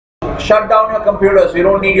shut down your computers. We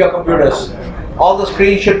don't need your computers. All the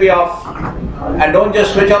screens should be off. And don't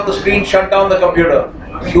just switch off the screen, shut down the computer.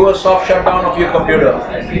 Do a soft shutdown of your computer.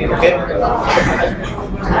 Okay?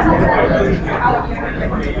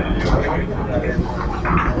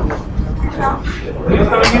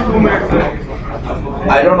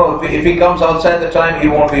 I don't know, if he comes outside the time, he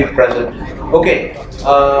won't be present. Okay,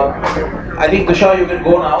 I think Tushar, you can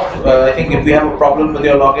go now. I think if we have a problem with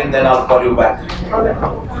your login, then I'll call you back.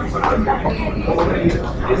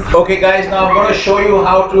 Okay guys, now I'm going to show you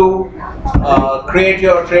how to create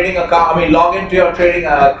your trading account, log into your trading,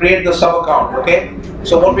 create the sub account, okay?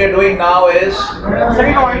 So what we are doing now is,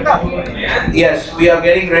 yes, we are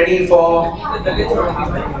getting ready for,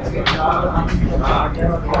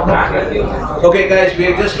 okay guys, we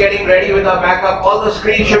are just getting ready with our backup. All the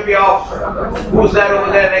screens should be off. Who's that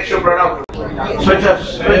over there next to Pranav? Switch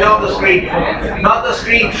off the screen. Not the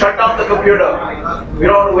screen, shut down the computer. We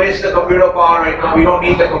don't want to waste the computer power right now. We don't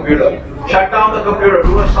need the computer. Shut down the computer.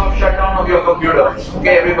 Do a soft shutdown of your computer.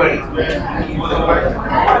 Okay, everybody.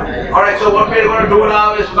 Alright, so what we're going to do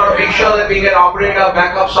now is we're going to make sure that we can operate our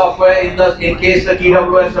backup software in case the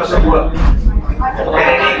TWS doesn't work. In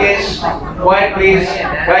any case, quiet please.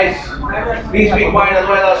 Guys, please be quiet,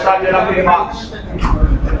 otherwise I'll start deducting marks.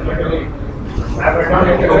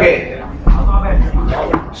 Okay.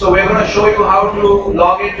 So we're going to show you how to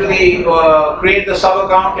log into the, create the sub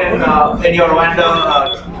account in your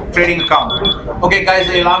Rwanda trading account. Okay guys,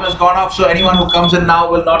 the alarm has gone off, so anyone who comes in now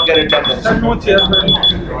will not get attendance. No chair.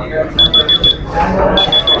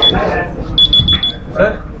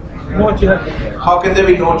 Sir? No chair. How can there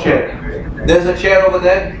be no chair? There's a chair over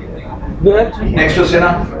there. Where? Next to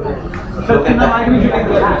Sina. Look at that.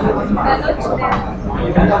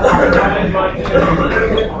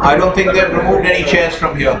 I don't think they've removed any chairs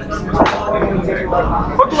from here.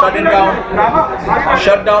 Shut it down.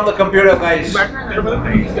 Shut down the computer, guys.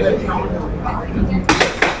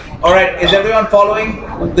 Alright, is everyone following?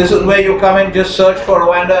 This is where you come in, just search for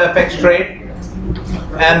Rwanda FX Trade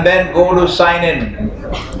and then go to sign in.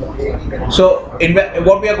 So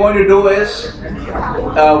what we are going to do is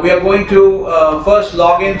we are going to first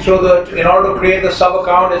log in through in order to create the sub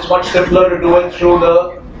account, it's much simpler to do it through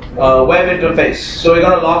the web interface. So we're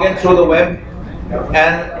going to log in through the web,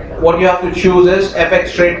 and what you have to choose is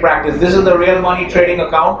FX Trade Practice. This is the real money trading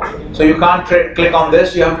account, so you can't click on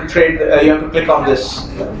this, you have to click on this.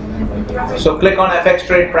 So click on FX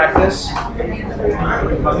Trade Practice.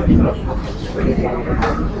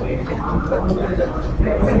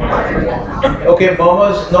 Okay,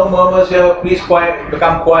 murmurs, no murmurs here, please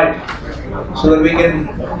become quiet so that we can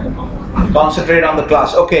concentrate on the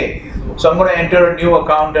class. Okay, so I'm going to enter a new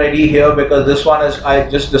account ID here because this one is, I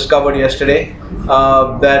just discovered yesterday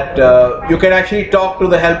that you can actually talk to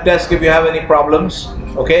the help desk if you have any problems.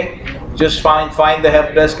 Okay, just find the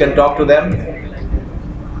help desk and talk to them.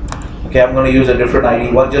 Okay, I'm going to use a different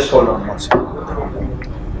ID. Just hold on one second.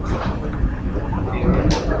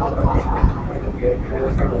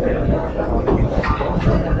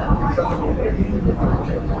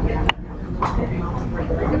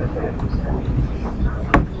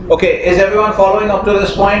 Okay, is everyone following up to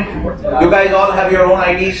this point? You guys all have your own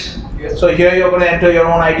IDs. So here you're going to enter your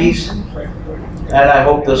own IDs. And I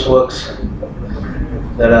hope this works.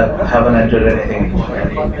 That I haven't entered anything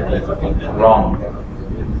wrong.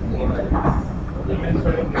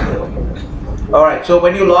 Alright, so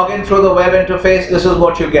when you log in through the web interface, this is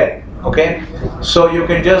what you get. Okay, so you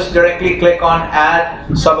can just directly click on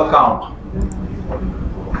add sub account.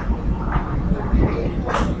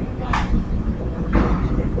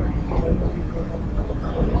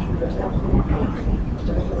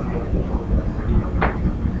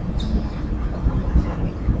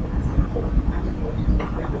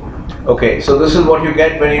 Okay, so this is what you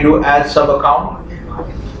get when you do add sub account.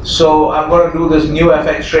 So I'm going to do this new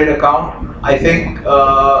FX Trade account. I think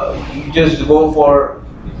you just go for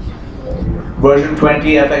version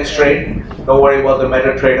 20 FX Trade. Don't worry about the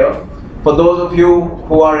MetaTrader. For those of you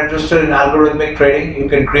who are interested in algorithmic trading, you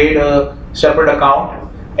can create a separate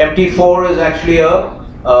account. MT4 is actually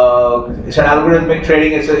it's an algorithmic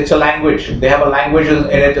trading. It's a language. They have a language in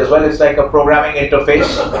it as well. It's like a programming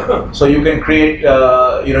interface. So you can create,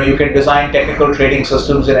 you can design technical trading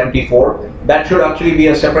systems in MT4. That should actually be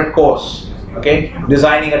a separate course. Okay,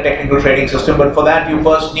 designing a technical trading system. But for that, you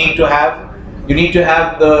first need to have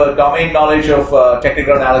the domain knowledge of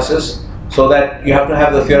technical analysis. So that you have to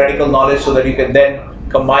have the theoretical knowledge, so that you can then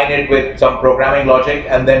combine it with some programming logic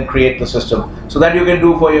and then create the system. So that you can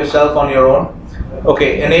do for yourself on your own.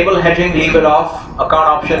 Okay, enable hedging, leave it off. Account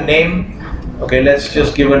option name. Okay, let's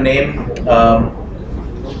just give a name.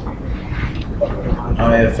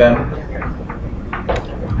 IFM.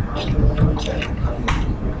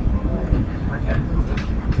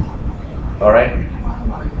 All right.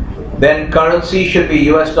 Then currency should be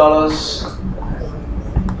US dollars.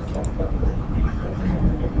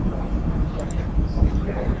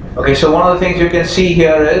 Okay, so one of the things you can see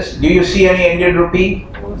here is, do you see any Indian rupee?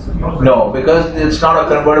 No, because it's not a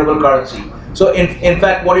convertible currency. So in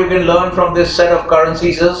fact, what you can learn from this set of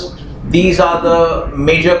currencies is, these are the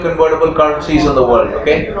major convertible currencies in the world,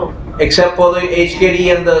 okay? Except for the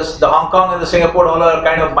HKD and the Hong Kong and the Singapore dollar are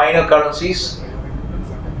kind of minor currencies.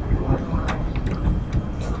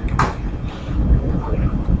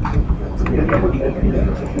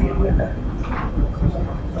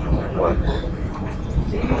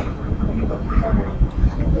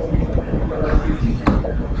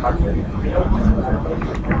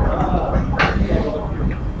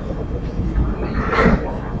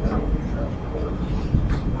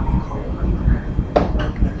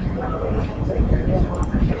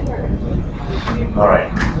 All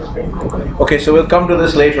right. Okay, so we'll come to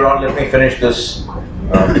this later on. Let me finish this.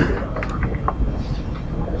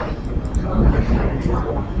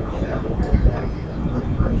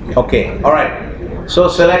 Okay, all right. So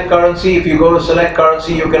select currency. If you go to select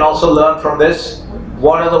currency, you can also learn from this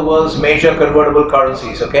what are the world's major convertible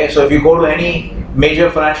currencies. Okay, so if you go to any major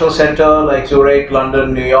financial center like Zurich,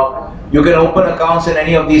 London, New York, you can open accounts in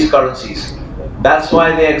any of these currencies. That's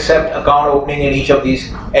why they accept account opening in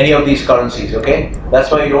any of these currencies. Okay, that's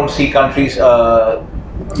why you don't see countries.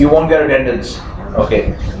 You won't get attendance.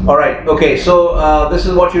 Okay, all right. Okay, so this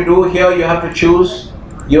is what you do here. You have to choose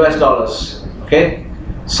US dollars. Okay.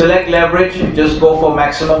 Select leverage, just go for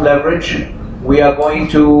maximum leverage. We're going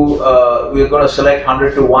to select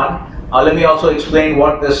 100 to 1. Let me also explain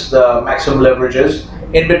what this maximum leverage is.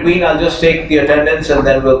 In between, I'll just take the attendance and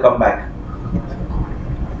then we'll come back.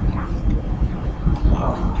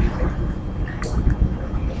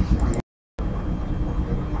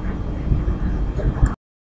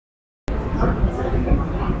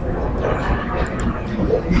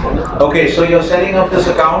 Okay, so you're setting up this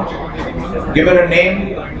account. Give it a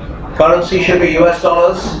name. Currency should be US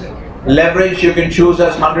dollars. Leverage you can choose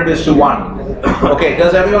as 100:1. Okay,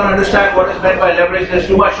 does everyone understand what is meant by leverage? There's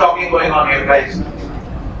too much talking going on here, guys.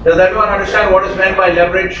 Does everyone understand what is meant by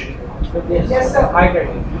leverage? Yes, sir. High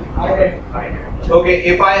debt. Okay,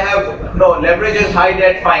 if I have, no, leverage is high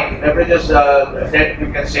debt, fine. Leverage is debt,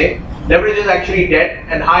 you can say. Leverage is actually debt,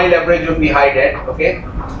 and high leverage would be high debt, okay?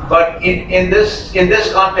 But in this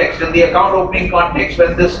context, in the account opening context,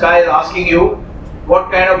 when this guy is asking you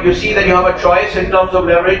what kind of, you see that you have a choice in terms of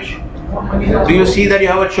leverage? Do you see that you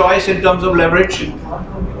have a choice in terms of leverage?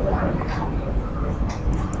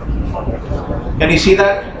 Can you see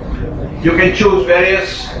that? You can choose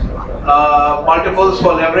various multiples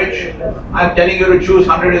for leverage. I'm telling you to choose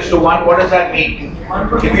 100:1. What does that mean?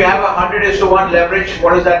 If you have a 100:1 leverage,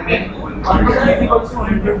 what does that mean? I'm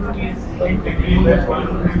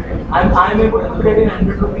able to get in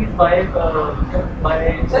 100 rupees by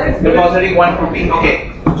depositing 1 rupee.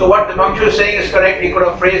 Okay. So what Dipanshu is saying is correct. He could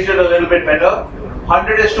have phrased it a little bit better.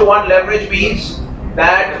 100:1 leverage means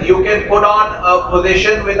that you can put on a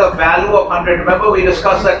position with a value of 100. Remember we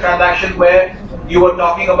discussed that transaction where you were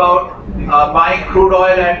talking about buying crude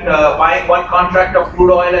oil and buying one contract of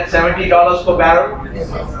crude oil at $70 per barrel.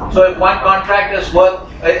 So if one contract is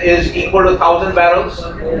equal to 1,000 barrels,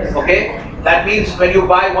 okay, that means when you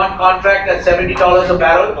buy one contract at $70 a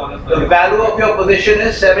barrel, the value of your position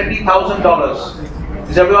is $70,000.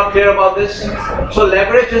 Is everyone clear about this? So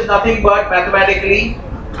leverage is nothing but mathematically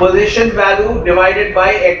position value divided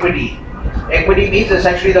by equity. Equity means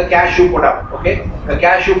essentially the cash you put up, okay? The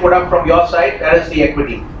cash you put up from your side, that is the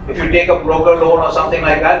equity. If you take a broker loan or something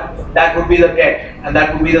like that, that would be the debt and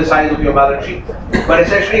that would be the size of your balance sheet. But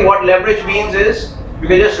essentially what leverage means is, you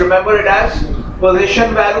can just remember it as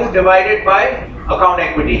position value divided by account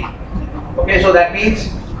equity. Okay, so that means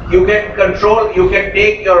you can control,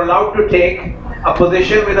 you're allowed to take a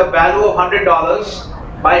position with a value of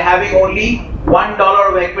 $100 by having only $1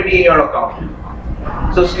 of equity in your account.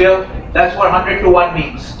 So it's clear? That's what 100:1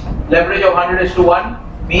 means. Leverage of 100:1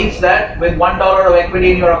 means that with $1 of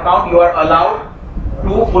equity in your account, you are allowed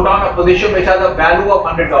to put on a position which has a value of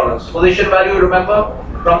 $100. Position value, remember,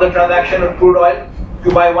 from the transaction of crude oil,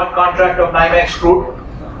 you buy one contract of NYMEX crude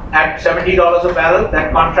at $70 a barrel,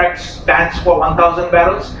 that contract stands for 1,000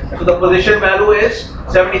 barrels. So the position value is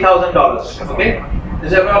 $70,000, okay?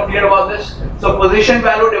 Is everyone clear about this? So position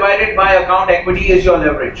value divided by account equity is your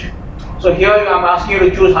leverage. So here I'm asking you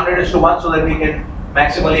to choose 100:1 so that we can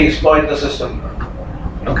maximally exploit the system.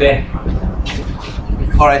 Okay.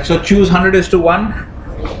 All right. So choose 100:1.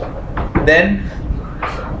 Then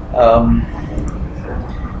Um,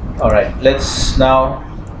 all right, let's now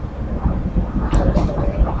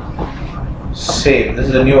save. This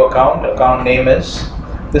is a new account. Account name is,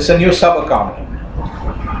 this is a new sub account.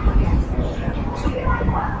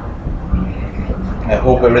 I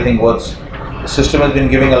hope everything works. The system has been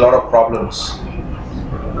giving a lot of problems.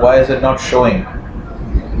 Why is it not showing?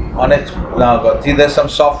 See, there's some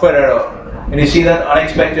software error. When you see that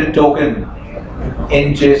unexpected token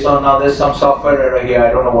in JSON, now there's some software error here.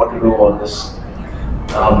 I don't know what to do about this.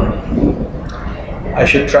 I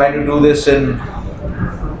should try to do this in.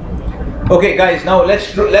 Okay, guys. Now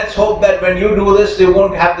let's hope that when you do this, you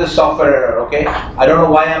won't have this software error. Okay. I don't know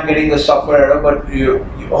why I'm getting this software error, but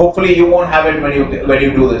hopefully you won't have it when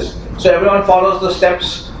you do this. So everyone follows the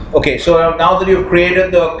steps. Okay. So now that you've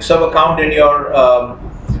created the sub account in your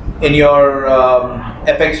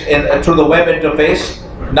FX through the web interface.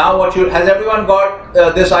 Now has everyone got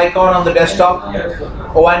this icon on the desktop? Yes.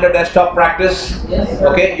 Oanda desktop practice? Yes.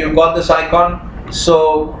 Okay, you've got this icon.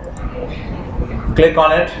 So click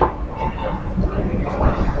on it.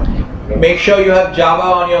 Make sure you have Java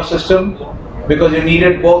on your system because you need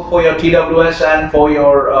it both for your TWS and for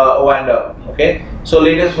your Oanda. Okay, so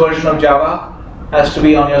latest version of Java has to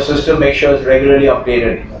be on your system. Make sure it's regularly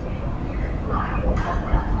updated.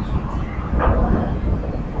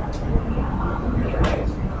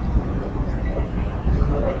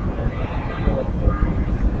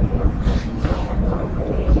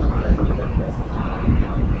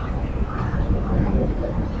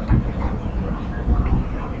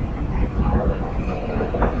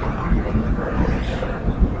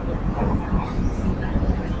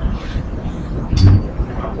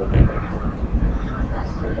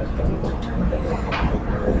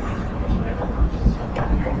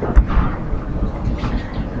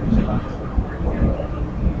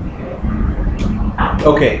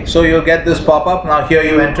 Okay, so you'll get this pop-up. Now here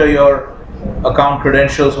you enter your account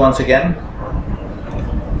credentials once again.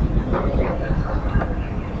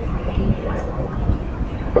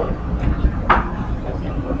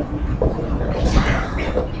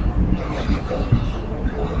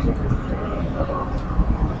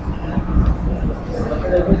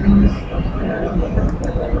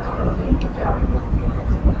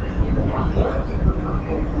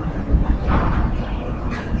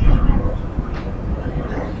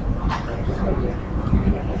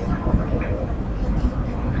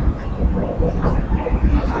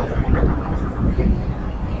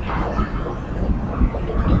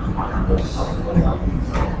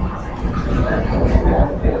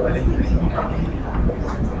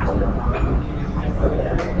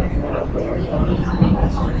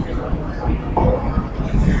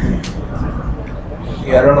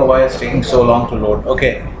 Yeah, I don't know why it's taking so long to load.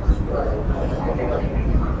 Okay.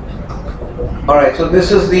 All right, so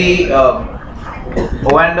this is the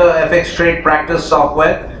Oanda FX Trade Practice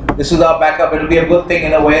software. This is our backup. It will be a good thing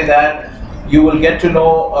in a way that you will get to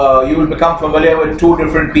know, you will become familiar with two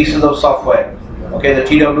different pieces of software. Okay, the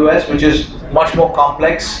TWS, which is much more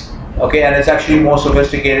complex. Okay, and it's actually more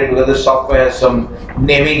sophisticated because this software has some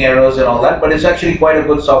naming errors and all that, but it's actually quite a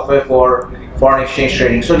good software for foreign exchange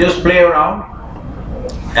trading. So just play around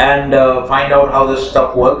and find out how this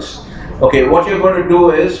stuff works. Okay, what you're going to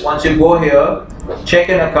do is, once you go here, check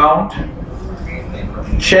an account,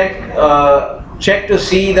 check to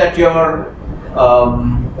see that your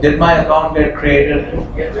did my account get created?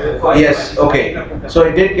 Yes. Okay, so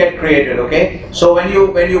it did get created. Okay, so when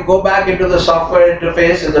you go back into the software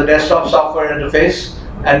interface, in the desktop software interface,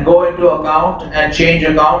 and go into account and change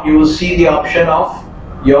account, you will see the option of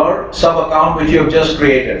your sub account which you have just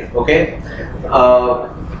created. Okay,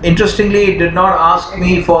 interestingly, it did not ask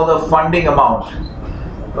me for the funding amount.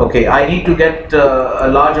 Okay, I need to get a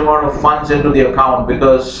large amount of funds into the account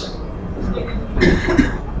because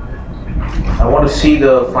I want to see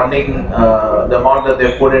the funding, the amount that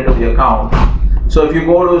they put into the account. So if you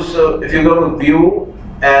go to view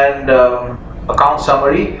and account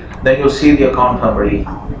summary, then you'll see the account summary.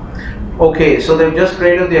 Okay, so they've just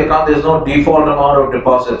created the account. There's no default amount of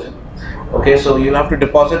deposit. Okay, so you have to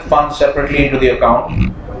deposit funds separately into the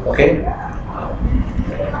account. Okay,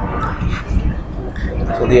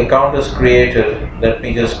 so the account is created. Let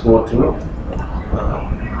me just go to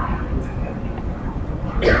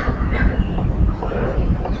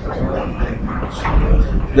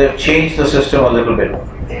they've changed the system a little bit.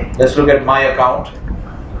 Let's look at my account,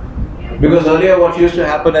 because earlier what used to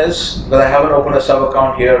happen is that I haven't opened a sub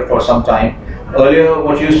account here for some time. Earlier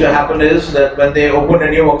what used to happen is that when they opened a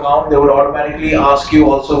new account, they would automatically ask you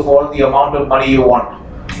also for the amount of money you want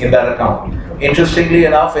in that account. Interestingly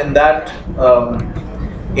enough, in that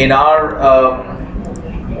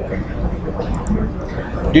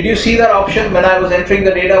Did you see that option when I was entering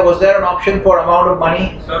the data? Was there an option for amount of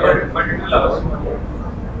money? Sir, but it will ask.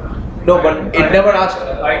 No, but it never asked.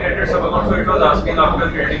 I entered some account, so it was asking after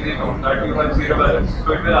creating the account that you have zero balance.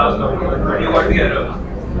 So it will ask after, but you got the error.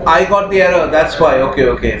 I got the error, that's why.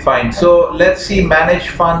 Okay, fine. So let's see manage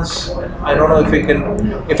funds. I don't know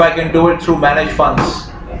if I can do it through manage funds.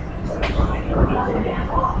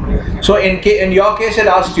 So in your case it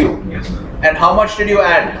asked you. Yes, sir. And how much did you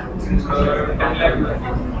add? 10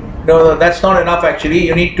 lakh. No, that's not enough actually.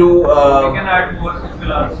 You need to. We can add more if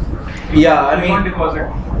we'll ask. Yeah, I mean. Deposit.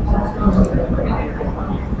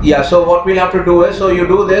 Yeah, so what we'll have to do is, so you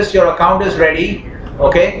do this, your account is ready,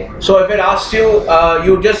 okay? So if it asks you,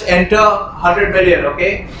 you just enter 100 million,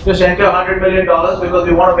 okay? Just enter $100 million because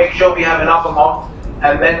we want to make sure we have enough amount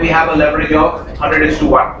and then we have a leverage of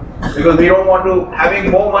 100:1. Because we don't want to, having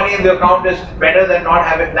more money in the account is better than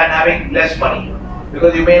having less money.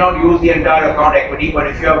 Because you may not use the entire account equity, but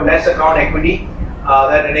if you have less account equity,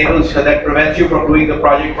 that prevents you from doing the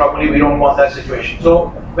project properly. We don't want that situation.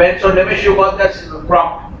 So Nimish, you got that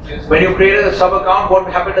prompt. Yes. When you created a sub account, what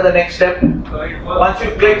happened to the next step? Once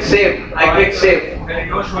you click save, I click save. Then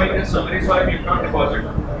it was showing the summary, so I clicked on deposit.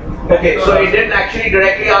 Okay, so it didn't actually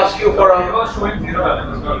directly ask you for It a. was showing zero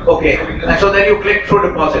balance. Okay, and so then you click through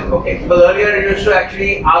deposit. Okay, because earlier it used to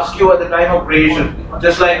actually ask you at the time of creation,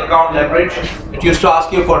 just like account leverage. It used to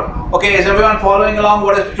ask you for. Okay, is everyone following along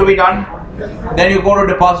what is to be done? Then you go to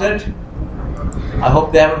deposit. I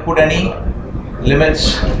hope they haven't put any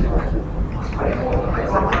limits.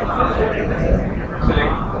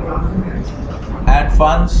 Add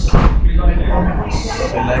funds.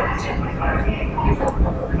 Select.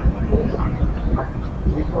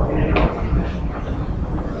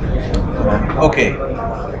 Okay.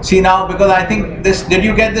 See now, because I think this. Did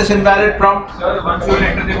you get this invalid prompt? Sir, once you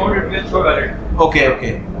enter the code, it will show valid.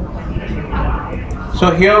 Okay.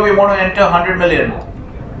 So here we want to enter 100 million.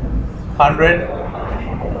 100.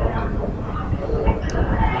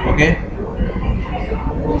 Okay.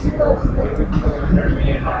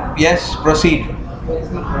 Yes, proceed.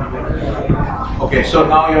 Okay, so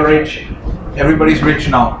now you're rich. Everybody's rich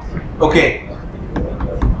now. Okay.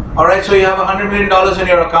 Alright, so you have $100 million in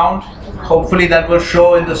your account. Hopefully that will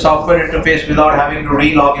show in the software interface without having to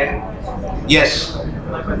re-log in. Yes.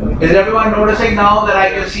 Is everyone noticing now that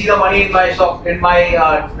I can see the money in my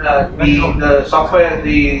the software,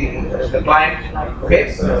 the client?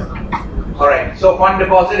 Okay. All right. So fund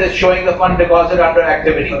deposit is showing the fund deposit under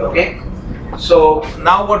activity. Okay. So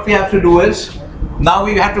now what we have to do is, now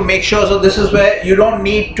we have to make sure. So this is where you don't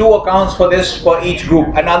need two accounts for this for each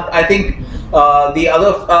group. And I think the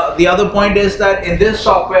other point is that in this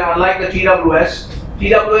software, unlike the TWS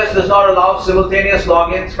does not allow simultaneous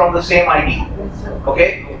logins from the same ID.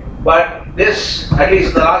 Okay, but this, at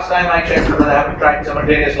least the last time I checked, because I haven't tried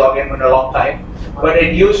simultaneous login in a long time, but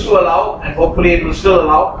it used to allow, and hopefully it will still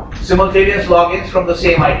allow, simultaneous logins from the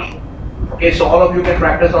same ID. Okay, so all of you can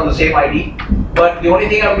practice on the same ID, but the only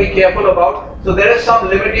thing I have to be careful about, so there is some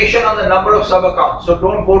limitation on the number of sub-accounts, so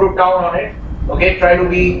don't go to town on it. Okay, try to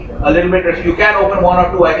be a little bit, you can open one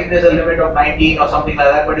or two, I think there's a limit of 19 or something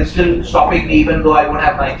like that, but it's still stopping me even though I don't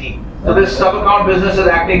have 19. So this sub-account business is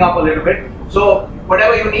acting up a little bit. So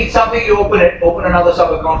whenever you need something, you open another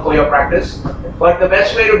sub-account for your practice. But the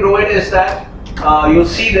best way to do it is that you'll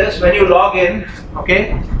see this when you log in,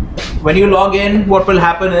 okay? When you log in, what will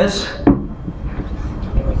happen is,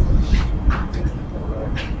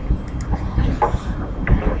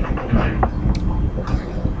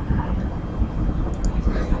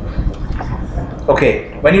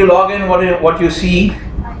 okay, when you log in, what you see,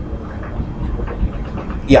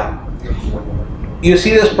 yeah, you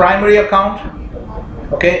see this primary account.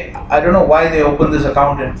 Okay, I don't know why they opened this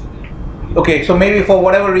account in. Okay, so maybe for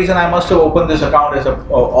whatever reason I must have opened this account as a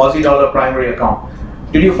Aussie dollar primary account.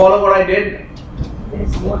 Did you follow what I did?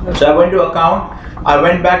 So I went to account, I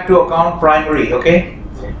went back to account primary. Okay,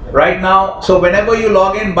 right now, so whenever you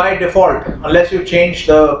log in by default, unless you change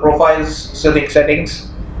the profile's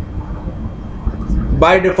settings,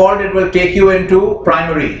 by default it will take you into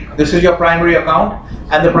primary. This is your primary account,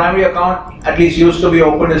 and the primary account, at least used to be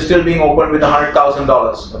open, is still being opened with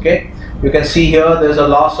 $100,000. Okay, you can see here there's a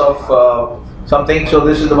loss of something, so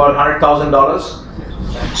this is about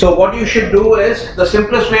 $100,000. So what you should do is, the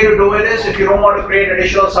simplest way to do it is, if you don't want to create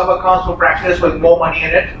additional sub accounts for practice with more money in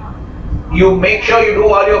it, you make sure you do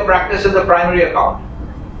all your practice in the primary account.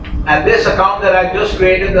 And this account that I've just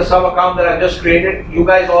created, the sub account that I've just created, you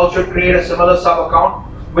guys all should create a similar sub account,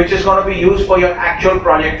 which is going to be used for your actual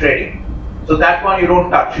project trading. So that one you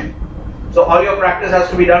don't touch. So all your practice has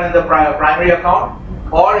to be done in the primary account.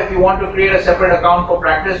 or if you want to create a separate account for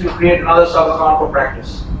practice, you create another sub account for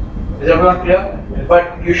practice. Is everyone clear?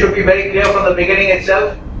 But you should be very clear from the beginning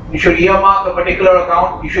itself. You should earmark a particular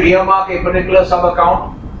account. You should earmark a particular sub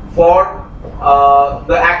account for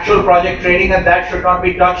the actual project trading, and that should not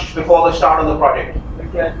be touched before the start of the project.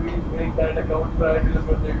 Can we make that account prior to the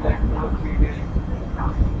project, like 2 or 3 days?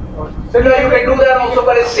 So yeah, you can do that also,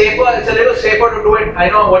 but it's safer. It's a little safer to do it. I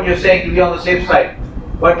know what you're saying, to be on the safe side.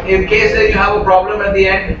 But in case that you have a problem at the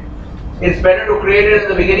end, it's better to create it in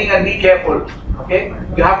the beginning and be careful. Okay,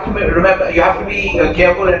 you have to remember. You have to be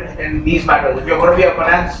careful in these matters. If you're going to be a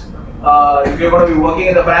finance, if you're going to be working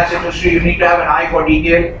in the finance industry, you need to have an eye for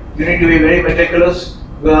detail. You need to be very meticulous,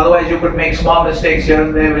 because otherwise you could make small mistakes here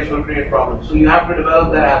and there, which will create problems. So you have to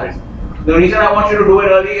develop that habit. The reason I want you to do it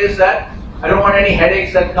early is that I don't want any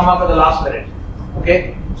headaches that come up at the last minute.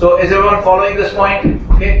 Okay. So is everyone following this point?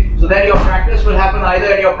 Okay. So then your practice will happen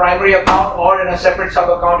either in your primary account or in a separate sub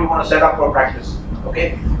account you want to set up for practice.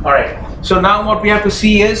 Okay. All right. So now what we have to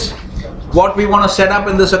see is what we want to set up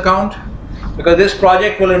in this account, because this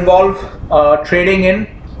project will involve trading in.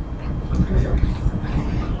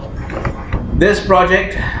 This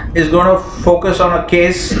project is going to focus on a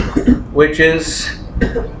case which is,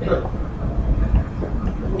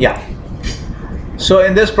 yeah. So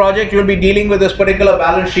in this project you'll be dealing with this particular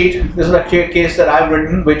balance sheet. This is a case that I've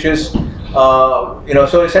written, which is,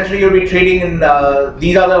 so essentially you'll be trading in,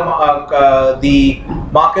 these are the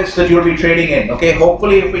markets that you'll be trading in. Okay,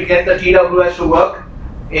 hopefully if we get the TWS to work,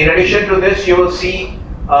 in addition to this you will see,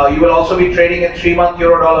 you will also be trading in 3-month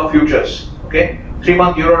euro-dollar futures. Okay,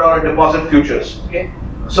 3-month euro-dollar deposit futures. Okay,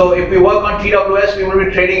 so if we work on TWS, we will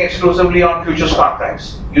be trading exclusively on futures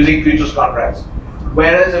contracts, using futures contracts.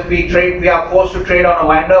 Whereas if we are forced to trade on a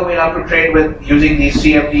winder, we'll have to trade with using these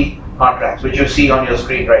CFD contracts, which you see on your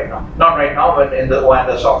screen right now. Not right now, but in the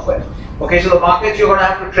winder software. Okay, so the markets you're going to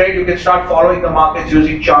have to trade, you can start following the markets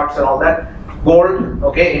using charts and all that. Gold,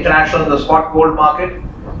 okay, international, the spot gold market.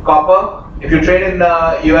 Copper, if you trade in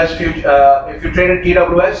US future, if you trade in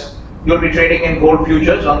TWS, you'll be trading in gold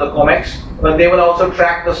futures on the COMEX, but they will also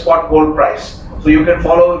track the spot gold price. So you can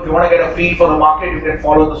follow, if you want to get a feel for the market, you can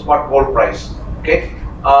follow the spot gold price. Okay,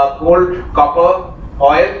 gold, copper,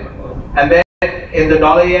 oil, and then in the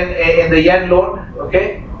dollar yen, in the yen loan,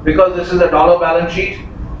 okay, because this is a dollar balance sheet,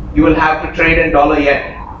 you will have to trade in dollar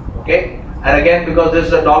yen. Okay, and again, because this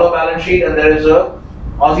is a dollar balance sheet and there is a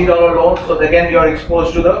Aussie dollar loan, so again you are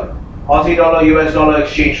exposed to the Aussie dollar US dollar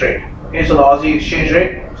exchange rate. Okay, so the Aussie exchange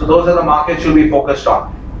rate. So those are the markets you'll be focused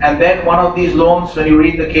on. And then one of these loans, when you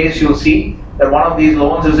read the case, you'll see that one of these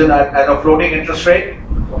loans is at a floating interest rate.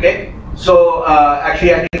 Okay. So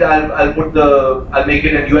actually, I think I'll make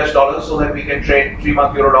it in US dollars so that we can trade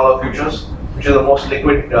 3-month euro-dollar futures, which is the most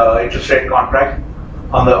liquid interest rate contract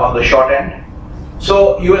on the short end.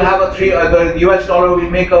 So you will have the US dollar will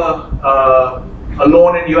make a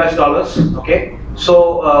loan in US dollars. Okay.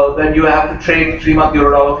 So then you have to trade 3-month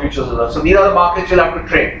euro-dollar futures with us. So these are the markets you'll have to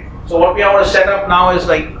trade. So what we are going to set up now is,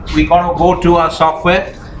 like, we're going to go to our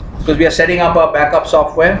software, because we are setting up our backup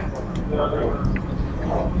software.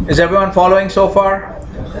 Is everyone following so far?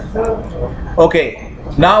 Okay.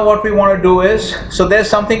 Now what we want to do is, so there's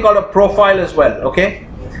something called a profile as well. Okay.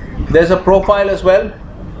 There's a profile as well.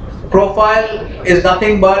 Profile is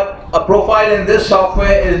nothing but, a profile in this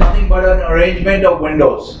software is nothing but an arrangement of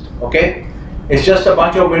windows. Okay. It's just a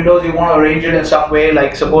bunch of windows. You want to arrange it in some way.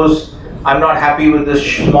 Like, suppose I'm not happy with this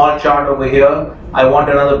small chart over here, I want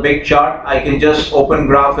another big chart. I can just open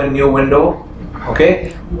graph in new window.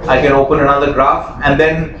 Okay, I can open another graph, and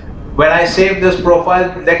then when I save this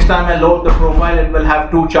profile, next time I load the profile, it will have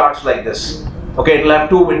 2 charts like this. Okay, it will have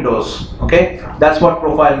 2 windows. Okay, that's what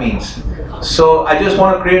profile means. So I just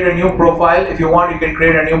want to create a new profile. If you want, you can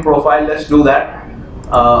create a new profile. Let's do that.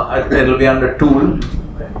 It will be under tool.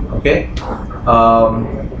 Okay.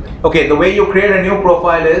 Okay, the way you create a new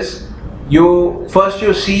profile is, first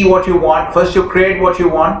you see what you want, first you create what you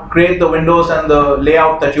want, create the windows and the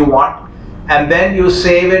layout that you want, and then you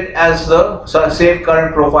save it as the save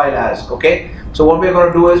current profile as. Okay, so what we're going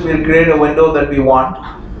to do is we'll create a window that we want.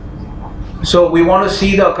 So we want to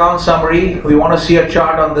see the account summary, we want to see a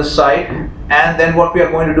chart on this side, and then what we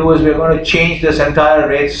are going to do is we're going to change this entire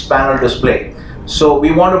rates panel display. So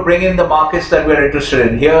we want to bring in the markets that we're interested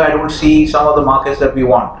in. Here I don't see some of the markets that we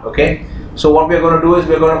want. Okay, so what we're going to do is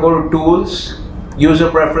we're going to go to tools, user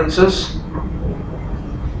preferences,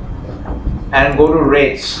 and go to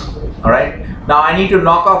rates. Alright, now I need to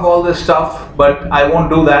knock off all this stuff, but I won't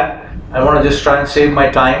do that. I want to just try and save my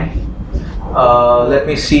time. Let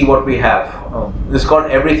me see what we have. This got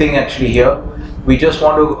everything actually here. We just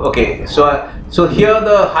want to, okay, so So here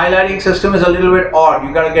the highlighting system is a little bit odd.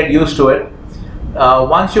 You got to get used to it.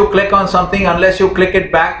 Once you click on something, unless you click it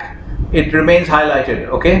back, it remains highlighted.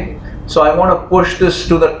 Okay. So I want to push this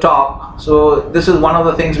to the top. So this is one of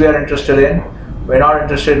the things we are interested in. We're not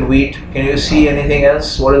interested in wheat. Can you see anything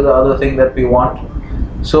else? What is the other thing that we want?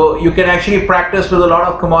 So you can actually practice with a lot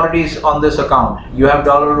of commodities on this account. You have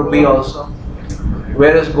dollar rupee also.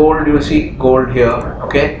 Where is gold? You see gold here.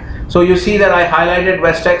 Okay. So you see that I highlighted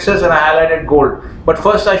West Texas and I highlighted gold. But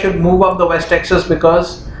first I should move up the West Texas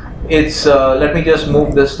because it's, let me just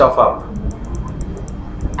move this stuff up.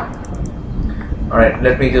 Alright,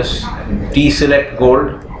 let me just deselect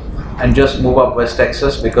gold and just move up West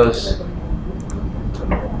Texas because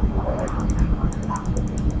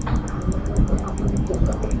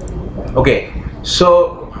okay,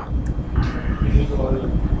 so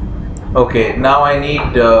okay, now I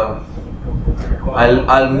need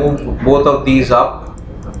I'll move both of these up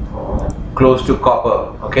close to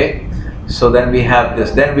copper. Okay, so then we have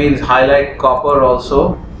this, then we'll highlight copper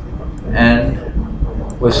also and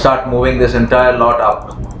we'll start moving this entire lot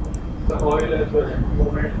up.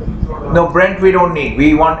 No, Brent we don't need,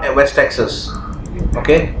 we want West Texas.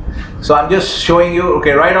 Okay, so I'm just showing you.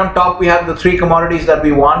 Okay, right on top we have the three commodities that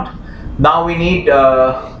we want. Now we need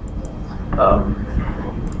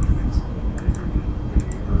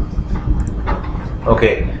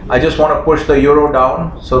okay, I just want to push the euro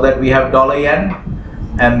down so that we have dollar yen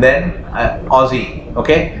and then Aussie.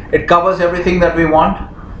 Okay, it covers everything that we want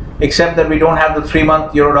except that we don't have the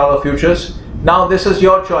 3-month euro dollar futures. Now this is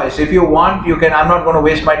your choice. If you want, you can, I'm not going to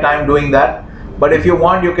waste my time doing that, but if you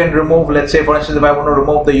want you can remove, let's say for instance if I want to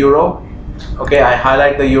remove the euro, okay, I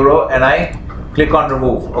highlight the euro and I click on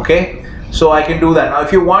remove. Okay, so I can do that. Now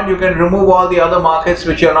if you want you can remove all the other markets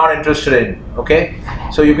which you're not interested in. Okay,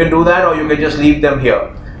 so you can do that or you can just leave them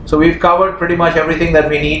here. So we've covered pretty much everything that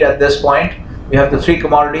we need at this point. We have the 3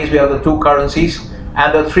 commodities, we have the 2 currencies,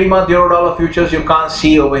 and the 3-month euro dollar futures you can't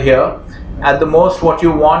see over here. At the most what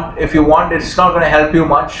you want, if you want, it's not going to help you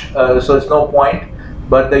much, so it's no point.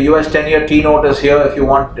 But the US 10-year T-note is here if you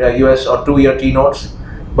want US or 2-year T-notes,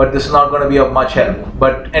 but this is not going to be of much help.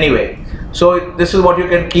 But anyway, so this is what you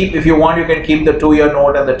can keep. If you want you can keep the 2-year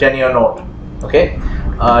note and the 10-year note. Okay,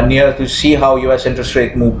 near to see how US interest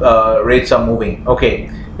rate rates are moving. Okay,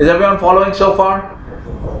 is everyone following so far?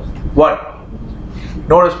 What?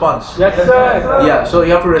 No response? Yes, sir. Yeah, so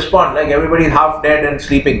you have to respond, like everybody's half dead and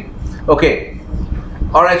sleeping. Okay,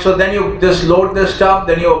 alright, so then you just load this stuff,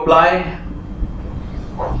 then you apply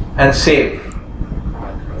and save.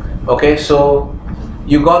 Okay, so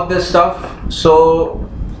you got this stuff. So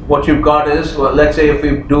what you've got is, well, let's say if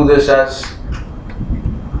we do this as,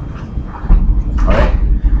 alright,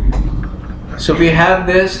 so we have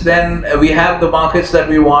this, then we have the markets that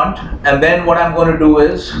we want, and then what I'm going to do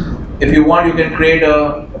is, if you want you can create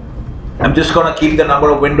a, I'm just going to keep the number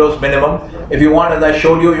of windows minimum. If you want, as I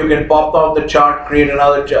showed you, you can pop out the chart, create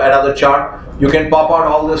another chart. You can pop out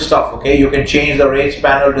all this stuff. Okay, you can change the rates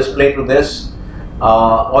panel display to this,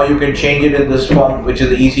 or you can change it in this form, which is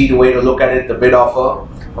the easy way to look at it, the bid offer.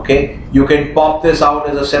 Okay, you can pop this out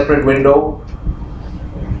as a separate window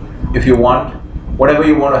if you want, whatever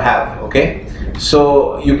you want to have. Okay,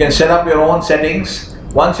 so you can set up your own settings.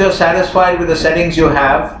 Once you're satisfied with the settings you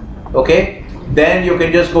have, okay, then you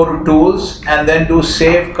can just go to tools and then do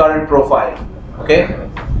save current profile. Okay,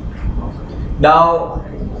 now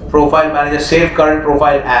profile manager, save current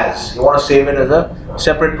profile as, you want to save it as a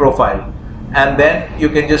separate profile, and then you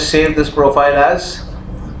can just save this profile as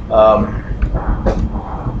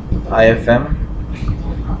IFM.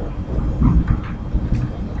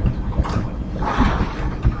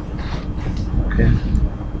 Okay,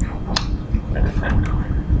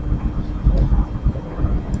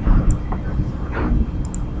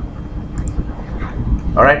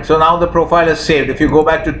 alright, so now the profile is saved. If you go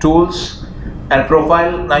back to tools and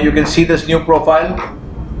profile, now you can see this new profile.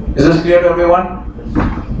 Is this clear to everyone?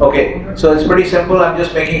 Okay, so it's pretty simple. I'm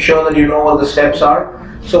just making sure that you know what the steps are.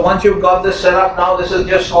 So once you've got this set up, now this is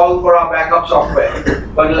just all for our backup software,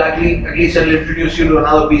 but at least it'll introduce you to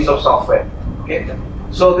another piece of software. Okay,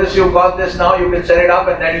 so this, you've got this now, you can set it up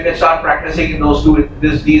and then you can start practicing in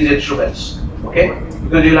these instruments. Okay,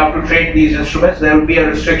 because you'll have to train these instruments. There will be a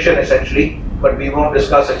restriction essentially, but we won't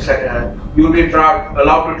discuss it. You'll be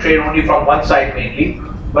allowed to trade only from one side mainly,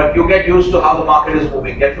 but you get used to how the market is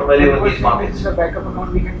moving, get familiar with these markets. The backup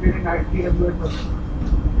account we can create in TWS.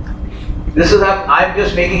 This is, I'm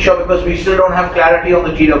just making sure because we still don't have clarity on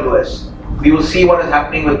the TWS. We will see what is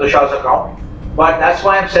happening with Tushar's account, but that's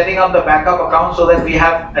why I'm setting up the backup account so that we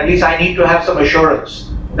have, at least I need to have some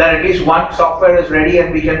assurance that at least one software is ready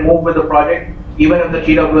and we can move with the project even if the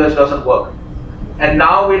TWS doesn't work. and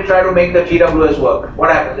now we'll try to make the TWS work.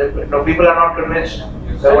 What happens? If no, people are not convinced,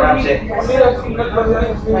 that's what I'm saying. Only a single person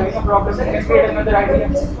is having a problem and can create another idea.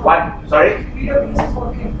 What? Sorry?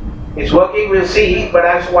 It's working, we'll see, but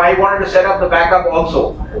that's why I wanted to set up the backup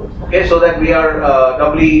also. Okay, so that we are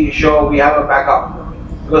doubly sure we have a backup.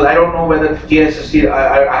 Because I don't know whether TSST,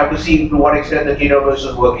 I have to see to what extent the TWS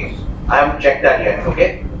is working. I haven't checked that yet,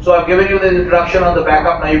 okay? So I've given you the introduction on the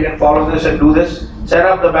backup, now you can follow this and do this. Set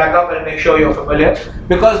up the backup and make sure you're familiar.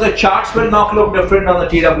 Because the charts will not look different on the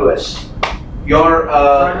TWS. Your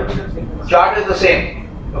chart is the same.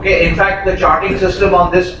 Okay, in fact, the charting system on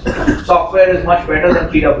this software is much better than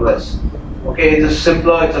TWS. Okay, it is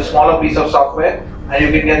simpler, it's a smaller piece of software, and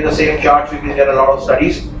you can get the same charts, you can get a lot of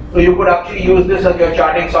studies. So you could actually use this as your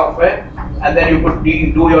charting software, and then you could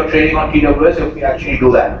do your trading on TWS if you actually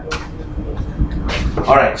do that.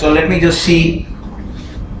 Alright, so let me just see.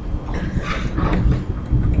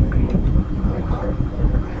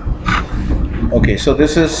 Okay, so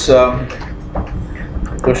this is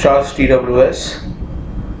Tushar's TWS.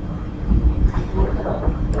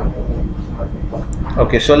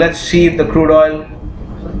 Okay, so let's see if the crude oil.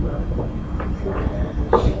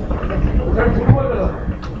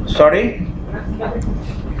 Sorry?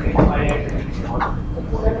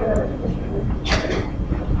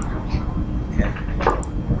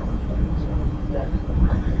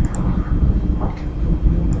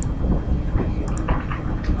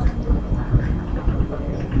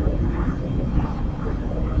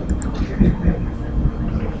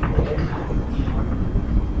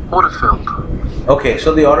 Order filled. Okay,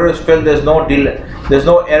 so the order is filled, there's no delay, there's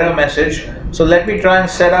no error message. So let me try and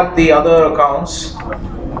set up the other accounts.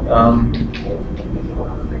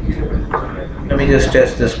 Let me just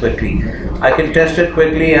test this quickly. I can test it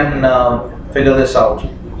quickly and figure this out.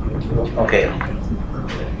 Okay.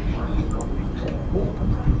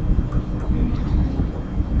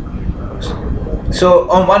 So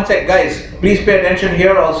on one sec, guys, please pay attention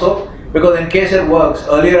here also. Because in case it works,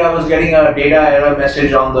 earlier I was getting a data error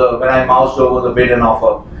message on the when I moused over the bid and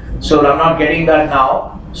offer. So I'm not getting that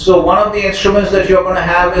now. So one of the instruments that you're going to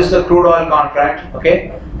have is the crude oil contract,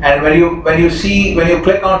 okay? And when you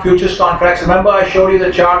click on futures contracts, remember I showed you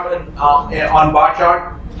the chart on bar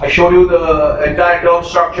chart. I showed you the entire term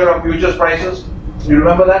structure of futures prices. You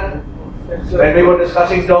remember that? Yes, When we were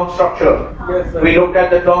discussing term structure, Yes, sir. we looked at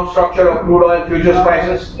the term structure of crude oil futures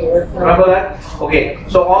prices. Remember that? Okay.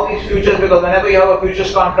 So all these futures, because whenever you have a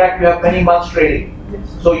futures contract, you have many months trading.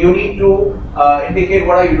 So you need to indicate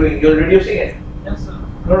what are you doing. You're reducing it. Yes, sir.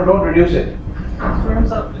 No, don't reduce it.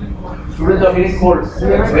 Students are feeling cold. Students are feeling cold.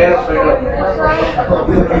 Wear a sweater.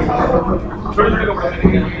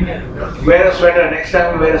 Wear a sweater. Next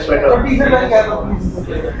time wear a So sweater. teacher can gather, please.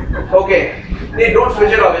 Okay. Hey, don't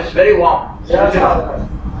switch it off. It's very warm. Switch it off.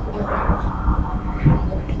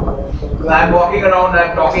 I'm walking around,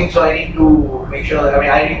 I'm talking, so I need to make sure that,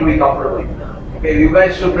 I need to be comfortable. Okay, you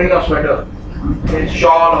guys should bring a sweater. It's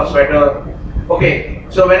shawl or sweater. Okay,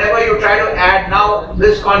 so whenever you try to add, now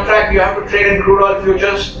this contract you have to trade in crude oil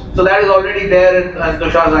futures, so that is already there in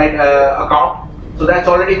Tushar's account. So that's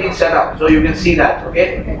already been set up, so you can see that,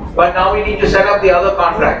 okay? But now we need to set up the other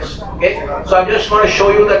contracts, okay? So I'm just going to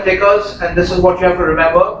show you the tickers, and this is what you have to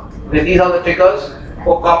remember. That these are the tickers.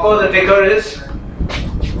 For copper, the ticker is,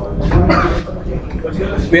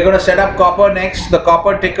 we're going to set up copper next. The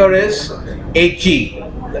copper ticker is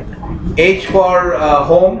HG. H for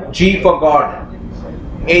home, G for God.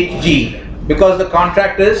 HG. Because the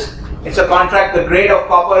contract is, it's a contract, the grade of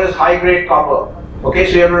copper is high grade copper. Okay,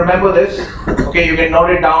 so you have to remember this. Okay, you can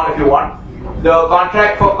note it down if you want. The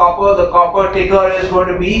contract for copper, the copper ticker is going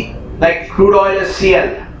to be like crude oil is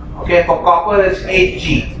CL. Okay, for copper it's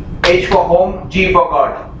HG. H for home, G for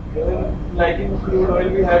God. Like in crude oil,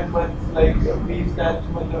 we had months like these times,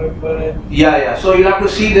 November and. Yeah. So you'll have to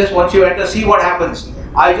see this once you enter. See what happens.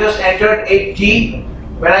 I just entered 8G.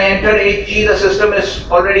 When I entered 8G, the system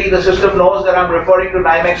knows that I'm referring to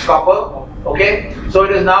NYMEX copper. Okay. So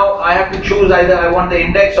it is now I have to choose either I want the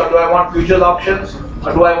index or do I want futures options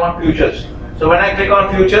or do I want futures. So when I click on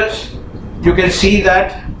futures, you can see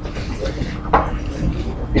that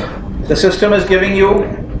the system is giving you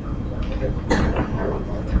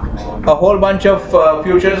a whole bunch of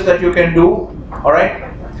futures that you can do. Alright,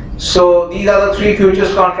 so these are the 3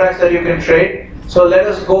 futures contracts that you can trade. So let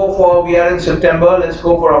us go for, we are in September, let's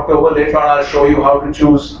go for October. Later on I'll show you how to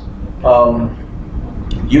choose.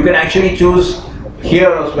 You can actually choose here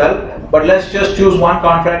as well, but let's just choose one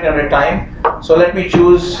contract at a time. So let me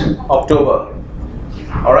choose October.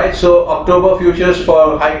 Alright, so October futures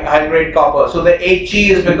for high grade copper. So the HG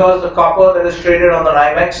is because the copper that is traded on the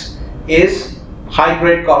NYMEX is high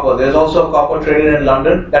grade copper. There's also copper traded in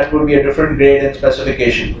London. That would be a different grade and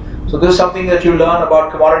specification. So this is something that you learn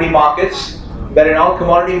about commodity markets. But in all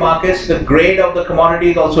commodity markets, the grade of the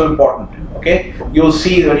commodity is also important. Okay, you'll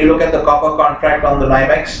see when you look at the copper contract on the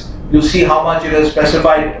NYMEX, you'll see how much it has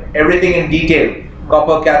specified everything in detail.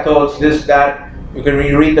 Copper cathodes, this, that. You can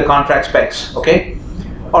read the contract specs. Okay.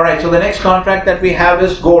 All right. So the next contract that we have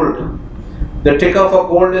is gold. The ticker for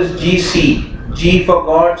gold is GC. G for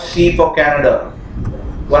God, C for Canada.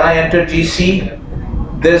 When I enter GC,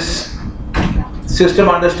 this system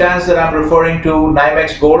understands that I'm referring to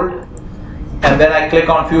NYMEX gold, and then I click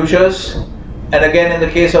on futures. And again, in the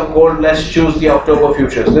case of gold, let's choose the October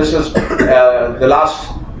futures. This is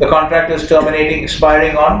the contract is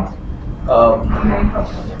expiring on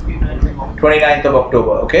 29th of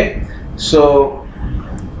October. Okay, so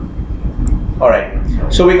all right.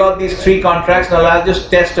 So we got these three contracts. Now I'll just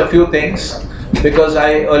test a few things because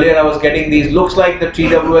earlier I was getting these. Looks like the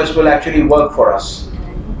TWS will actually work for us.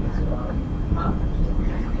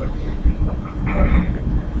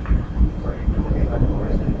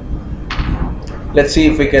 Let's see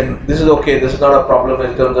if we can. This is okay. This is not a problem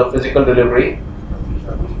in terms of physical delivery.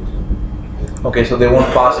 Okay, so they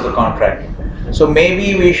won't pass the contract. So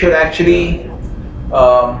maybe we should actually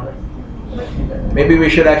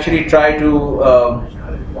try to.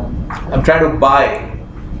 I'm trying to buy.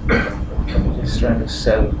 Just trying to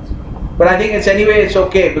sell. But I think it's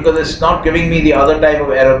okay because it's not giving me the other type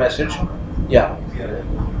of error message. Yeah.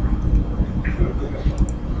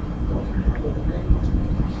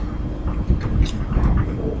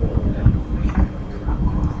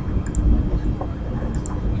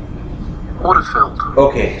 Order filled.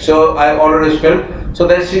 Okay, so order is filled. So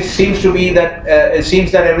there seems to be that it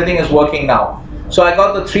seems that everything is working now. So I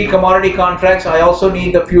got the three commodity contracts. I also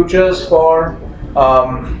need the futures for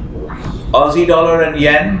Aussie dollar and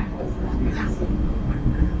yen.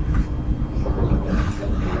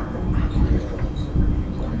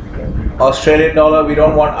 Australian dollar, we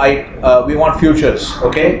don't want we want futures.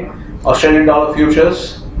 Okay, Australian dollar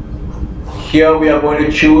futures. Here we are going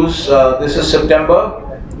to choose. This is September.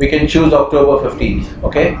 We can choose October 15th.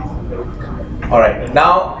 Okay. All right.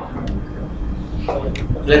 Now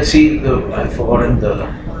let's see. I've forgotten the.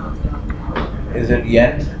 Is it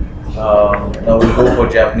yen? No, we'll go for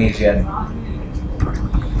Japanese yen.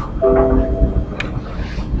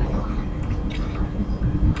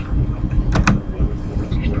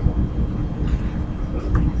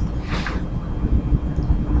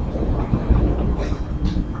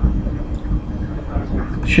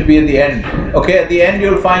 Should be at the end. Okay, at the end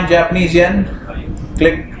you'll find Japanese yen.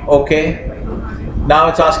 Click OK. Now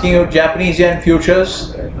it's asking you Japanese yen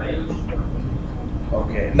futures.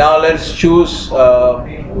 Okay, now let's choose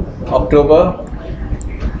October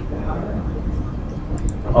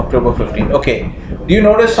 15th. Okay, do you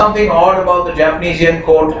notice something odd about the Japanese yen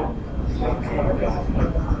code?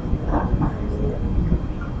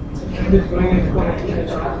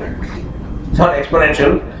 It's not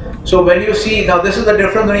exponential. So when you see, now this is the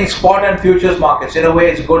difference between spot and futures markets. In a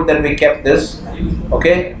way it's good that we kept this.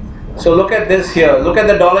 Okay, so look at this here. Look at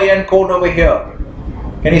the dollar yen code over here.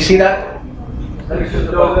 Can you see that?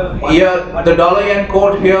 Here, the dollar yen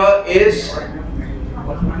code here is,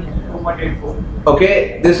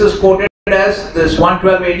 okay, this is quoted as this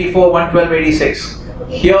 112.84, 112.86.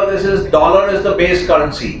 Here this is dollar is the base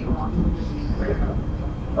currency.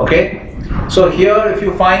 Okay. So here if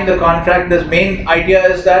you find the contract, the main idea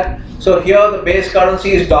is that, so here the base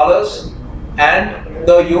currency is dollars and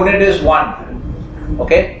the unit is 1.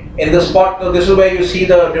 Okay. In the spot, so this is where you see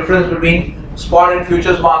the difference between spot and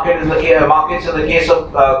futures market in the markets in the case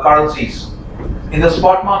of currencies. In the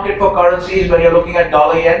spot market for currencies, when you're looking at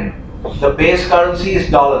dollar yen, the base currency is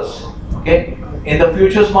dollars. Okay. In the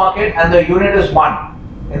futures market, and the unit is 1.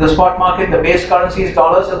 In the spot market, the base currency is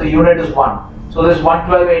dollars and the unit is 1. So this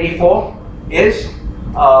 112.84 is is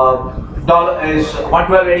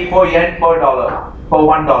 112.84 yen per dollar, for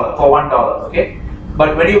 $1. Okay.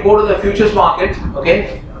 But when you go to the futures market,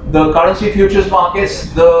 okay, the currency futures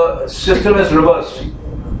markets, the system is reversed.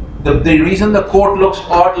 The reason the quote looks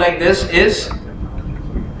odd like this is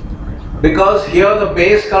because here the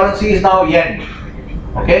base currency is now yen.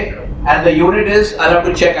 Okay. And the unit is, I'll have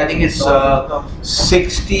to check, I think it's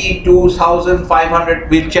 62,500.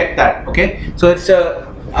 We'll check that. Okay. So it's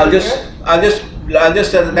I'll just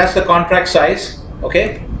that's the contract size.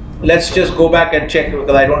 Okay. Let's just go back and check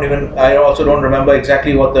because I also don't remember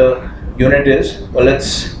exactly what the unit is. Well,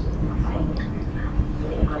 let's.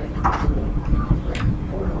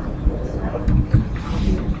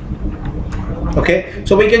 Okay,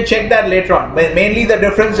 so we can check that later on. But mainly the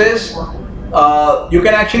difference is you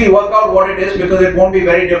can actually work out what it is because it won't be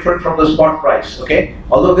very different from the spot price, okay?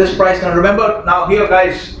 Although this price, now remember, now here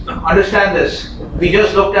guys, understand this. We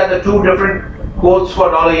just looked at the two different quotes for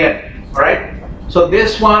dollar yen, alright? So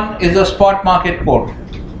this one is the spot market quote.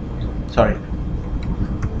 Sorry.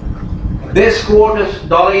 This quote is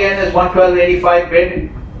dollar yen is 112.85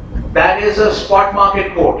 bid. That is a spot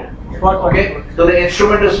market quote. Okay? So the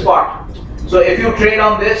instrument is spot. So if you trade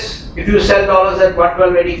on this, if you sell dollars at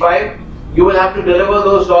 112.85, you will have to deliver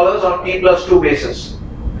those dollars on T+2 basis.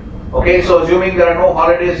 Okay, so assuming there are no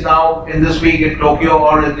holidays now in this week in Tokyo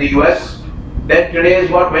or in the US, then today is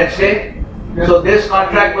what, Wednesday? Yes. So this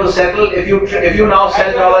contract will settle if you now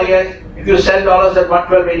sell dollar yen, if you sell dollars at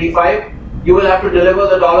 112.85, you will have to deliver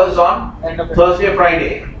the dollars on Thursday,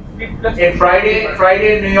 Friday. In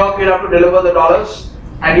Friday in New York, you'll have to deliver the dollars,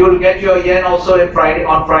 and you will get your yen also on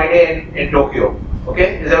Friday in Tokyo.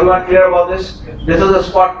 Okay, is everyone clear about this? This is a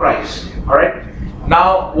spot price. All right.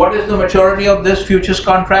 Now, what is the maturity of this futures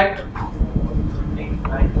contract?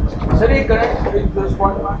 Sir, correct the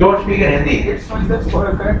spot market. Don't speak in Hindi. It's showing the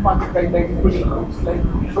current market price, like it's like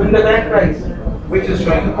showing the current price. Which is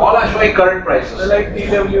showing? All are showing current prices. So like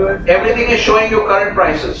TWS. Everything is showing you current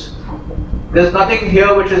prices. There's nothing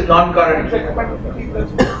here which is non-current.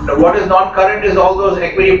 What is non-current is all those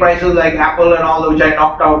equity prices like Apple and all which I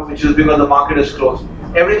knocked out, which is because the market is closed.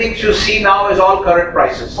 Everything you see now is all current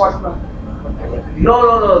prices.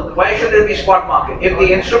 No. Why should it be spot market? If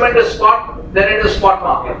the instrument is spot, then it is spot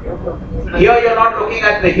market. Here you're not looking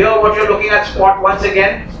at what you're looking at spot once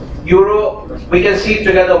again. Euro, we can see it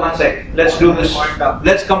together one sec. Let's do this.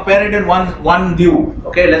 Let's compare it in one view.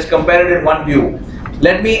 Okay, let's compare it in one view.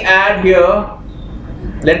 Let me add here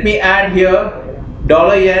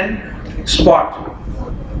dollar yen spot.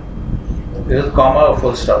 This is comma or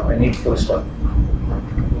full stop. I need full stop.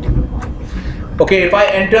 Okay, if I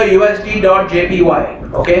enter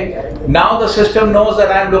USD.JPY, okay, now the system knows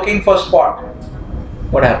that I'm looking for spot.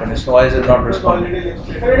 What happened? Why is it not responding?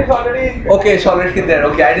 Okay, it's already there.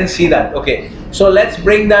 Okay, I didn't see that. Okay, so let's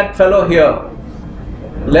bring that fellow here.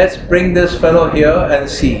 Let's bring this fellow here and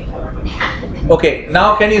see. Okay,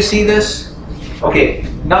 now can you see this? Okay,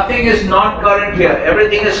 nothing is non-current here.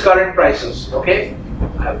 Everything is current prices. Okay,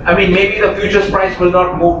 I mean maybe the futures price will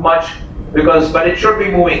not move much but it should be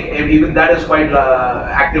moving. Even that is quite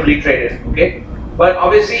actively traded. Okay, but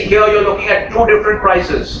obviously here you're looking at two different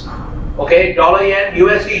prices. Okay, dollar yen,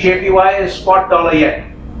 USD JPY is spot dollar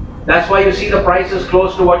yen. That's why you see the price is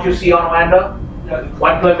close to what you see on Wanda,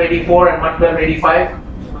 112.84 and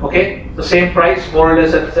 112.85. Okay, the same price, more or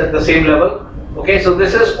less at the same level. Okay, so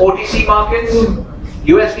this is OTC markets.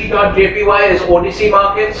 USD.JPY is OTC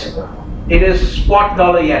markets. It is spot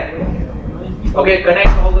dollar yen. Okay, connect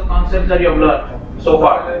all the concepts that you have learned so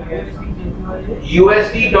far.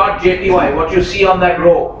 USD.JPY, what you see on that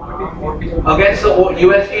row, against the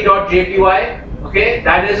USD.JPY, okay,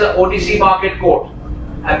 that is an OTC market quote.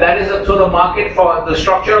 And that is so the market, for the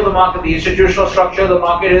structure of the market, the institutional structure of the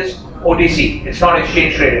market is OTC. It's not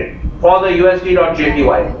exchange traded for the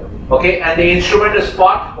USD.JPY. Okay, and the instrument is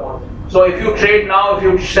spot. So if you trade now, if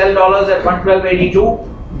you sell dollars at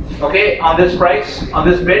 112.82, okay, on this price, on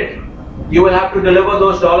this bid, you will have to deliver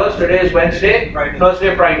those dollars. Today is Wednesday,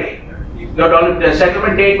 Thursday, Friday. The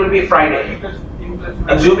settlement date will be Friday,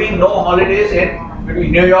 assuming no holidays in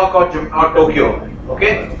New York or Tokyo.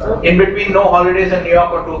 Okay, in between no holidays in New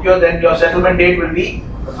York or Tokyo, then your settlement date will be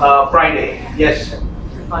Friday. Yes.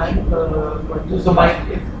 If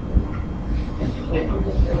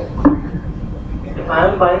I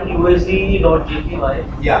am buying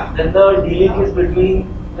USD.JPY, yeah, then the dealing is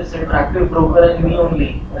between this interactive broker and me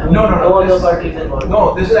only. No other parties involved.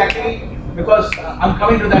 No, this is actually because I'm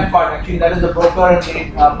coming to that part. Actually, that is the broker and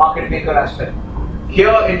the market maker aspect. Here,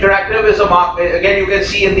 interactive is a market. Again, you can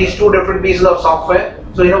see in these two different pieces of software.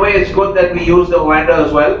 So in a way, it's good that we use the vendor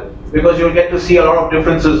as well because you'll get to see a lot of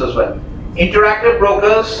differences as well. Interactive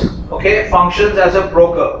brokers, okay, functions as a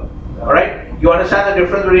broker. All right. You understand the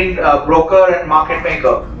difference between broker and market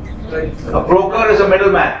maker. A broker is a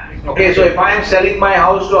middleman. Okay, so if I am selling my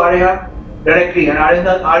house to Aryan directly and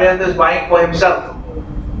Aryan is buying for himself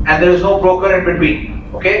and there is no broker in between,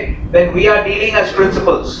 okay, then we are dealing as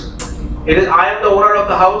principals. It is I am the owner of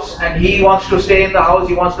the house and he wants to stay in the house,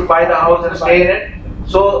 he wants to buy the house and stay in it.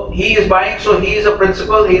 So he is buying, so he is a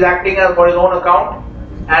principal, he is acting for his own account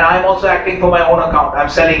and I am also acting for my own account, I am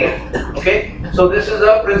selling it. Okay, so this is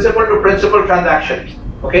a principal to principal transaction.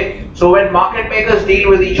 Okay, so when market makers deal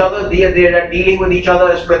with each other, they are dealing with each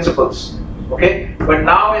other as principals. Okay, but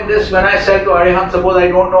now in this, when I sell to Aryan, suppose I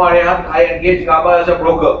don't know Aryan, I engage Gaba as a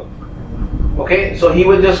broker. Okay, so he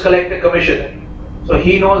will just collect a commission. So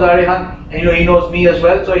he knows Arihant, and he knows me as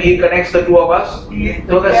well, so he connects the two of us.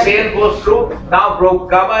 So the sale goes through. Now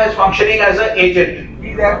Gaba is functioning as an agent.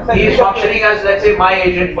 He is functioning as, let's say, my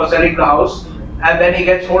agent for selling the house, and then he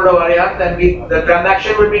gets hold of Arihant, and the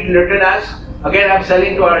transaction will be written as, again, I'm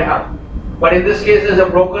selling to Arihant. But in this case, there's a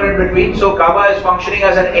broker in between, so Gaba is functioning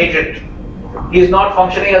as an agent. He is not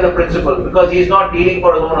functioning as a principal because he is not dealing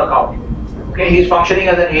for his own account. Okay, he is functioning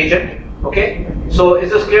as an agent. Okay, so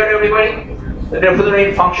is this clear to everybody? The difference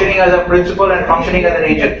between functioning as a principal and functioning as an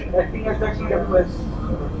agent. Acting as the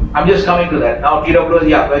TWS. I'm just coming to that. Now TWS,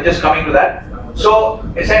 yeah, we're just coming to that. So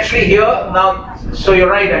essentially here, now, so you're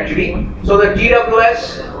right actually. So the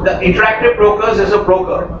TWS, the interactive brokers is a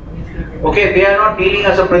broker. Okay, they are not dealing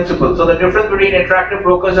as a principal. So the difference between interactive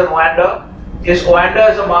brokers and Oanda is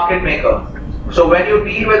Oanda is a market maker. So when you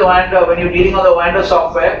deal with Oanda, when you're dealing on the Oanda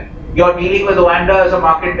software, you're dealing with Oanda as a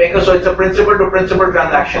market maker, so it's a principal to principal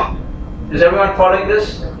transaction. Is everyone following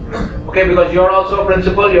this? Okay, because you're also a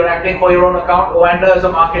principal, you're acting for your own account, Oanda is a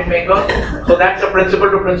market maker, so that's a principal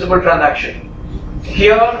to principal transaction.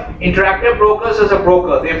 Here, interactive brokers is a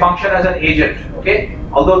broker, they function as an agent, okay?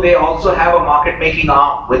 Although they also have a market making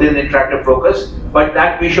arm within interactive brokers, but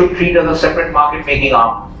that we should treat as a separate market making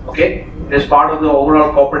arm, okay? It is part of the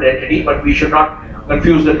overall corporate entity, but we should not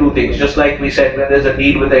confuse the two things. Just like we said, when there's a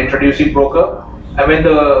deal with the introducing broker, and when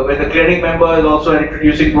the clearing member is also an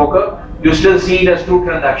introducing broker, you still see it as two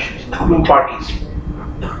transactions, two parties.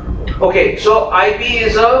 Okay, so IB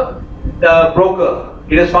is a broker.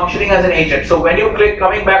 It is functioning as an agent. So when you click,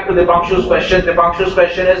 coming back to Dipanshu's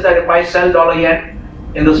question is that if I sell dollar yen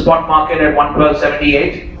in the spot market at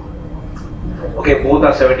 112.78, okay, both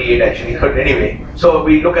are 78 actually, but anyway. So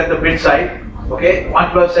we look at the bid side. Okay,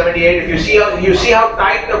 112.78. If you see how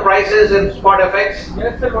tight the price is in spot FX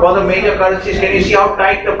for the major currencies, can you see how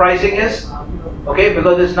tight the pricing is? Okay,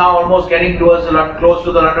 because it's now almost getting towards close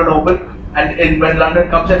to the London Open, and when London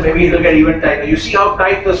comes in, maybe it will get even tighter. You see how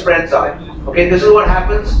tight the spreads are. Okay, this is what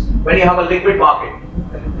happens when you have a liquid market.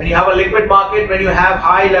 When you have a liquid market, when you have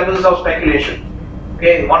high levels of speculation.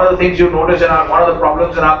 Okay, one of the things you notice one of the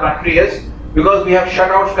problems in our country is because we have shut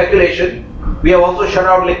out speculation, we have also shut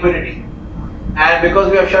out liquidity. And because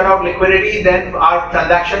we have shut out liquidity, then our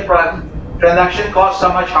transaction costs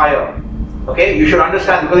are much higher. Okay, you should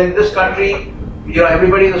understand, because in this country,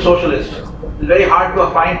 everybody is a socialist. It's very hard to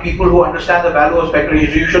find people who understand the value of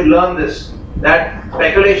speculation. You should learn this, that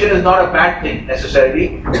speculation is not a bad thing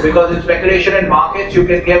necessarily, because in speculation in markets, you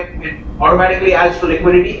can get, it automatically adds to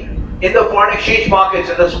liquidity. In the foreign exchange markets,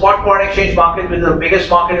 in the spot foreign exchange market, which is the biggest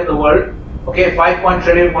market in the world, okay, $5.1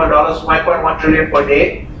 trillion per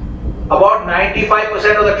day, about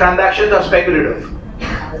 95% of the transactions are speculative.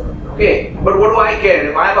 Okay, but what do I care?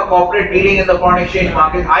 If I am a corporate dealing in the foreign exchange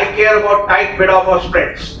market, I care about tight bid-offer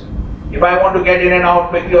spreads. If I want to get in and out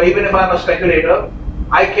quickly, or even if I am a speculator,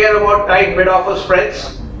 I care about tight bid-offer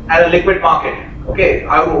spreads and a liquid market. Okay,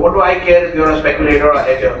 what do I care if you're a speculator or a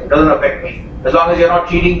hedger? It doesn't affect me. As long as you're not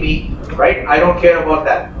cheating me, right? I don't care about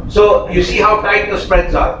that. So you see how tight the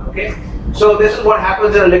spreads are. Okay. So this is what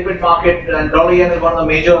happens in a liquid market, and dollar yen is one of the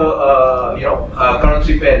major,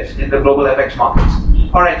 currency pairs in the global FX markets.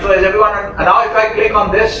 All right. So is everyone? Now, if I click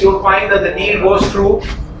on this, you'll find that the deal goes through.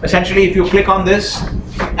 Essentially, if you click on this,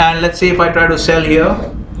 and let's say if I try to sell here,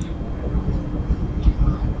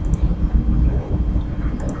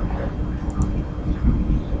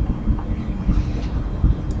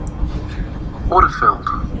 order filled.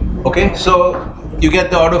 okay. So you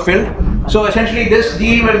get the order filled. So essentially, this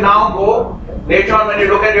deal will now go later on when you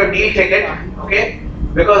look at your deal ticket, okay?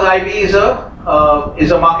 Because IB is a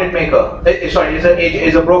market maker. Sorry,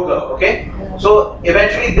 is a broker, okay? So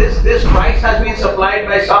eventually, this price has been supplied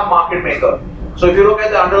by some market maker. So if you look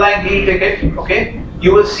at the underlying deal ticket, okay,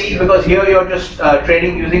 you will see, because here you're just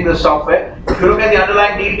trading using the software. If you look at the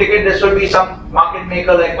underlying deal ticket, this will be some market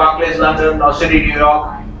maker like Barclays London or City New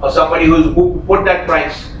York, or somebody who put that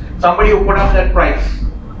price. Somebody who put up that price.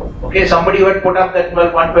 Okay, somebody who had put up that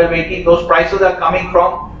 112.80, those prices are coming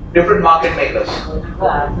from different market makers.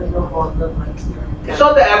 It's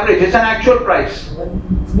not the average, it's an actual price.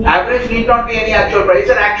 Average need not be any actual price,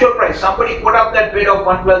 it's an actual price. Somebody put up that bid of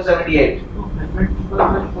 112.78.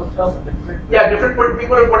 Yeah, different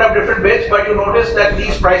people will put up different bids, but you notice that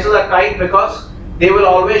these prices are tight because they will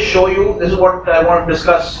always show you. This is what I want to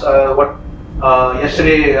discuss,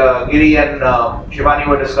 yesterday Giri and Shivani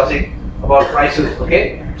were discussing about prices,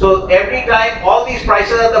 okay? So every time, all these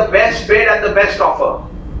prices are the best bid and the best offer.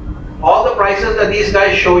 All the prices that these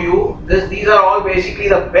guys show you, these are all basically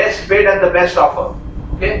the best bid and the best offer,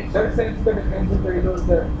 okay? That sense the difference in traders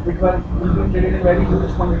that between traded in very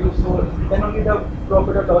huge quantities, so then only the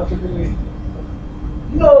profit or loss should be made.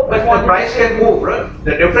 No, but the price can move, right?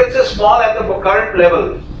 The difference is small at the current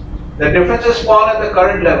level. The difference is small at the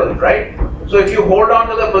current level, right? So if you hold on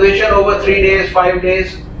to the position over 3 days, 5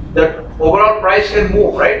 days, the overall price can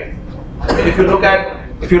move, right? I mean, if you look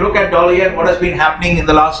at dollar yen, what has been happening in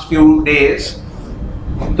the last few days.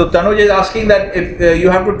 So Tanuj is asking that if you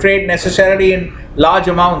have to trade necessarily in large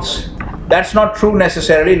amounts. That's not true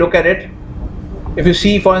necessarily. Look at it. If you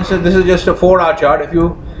see, for instance, this is just a 4-hour chart. If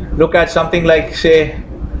you look at something like, say,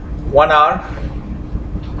 1 hour,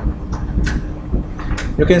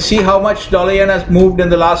 you can see how much dollar yen has moved in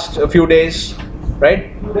the last few days,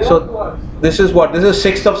 right? So this is what? This is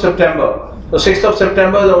 6th of September. So 6th of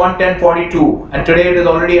September is 110.42, and today it is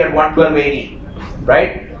already at 112.80,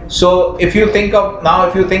 right? So if you think of now,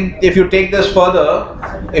 if you take this further,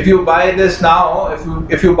 if you buy this now,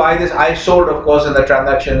 if you buy this, I sold, of course, in the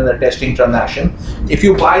transaction, in the testing transaction. If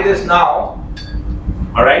you buy this now,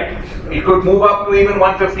 all right, it could move up to even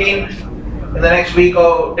 115 in the next week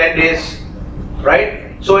or 10 days,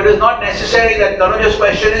 right? So it is not necessary that Tanuj's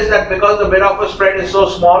question is that because the bid-offer spread is so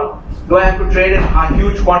small, do I have to trade in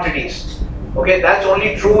huge quantities? Okay, that's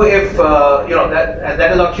only true if you know that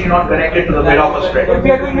is actually not connected to the bid-offer spread.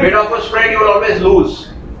 Bid-offer spread you will always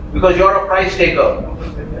lose because you're a price taker.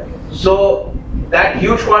 So that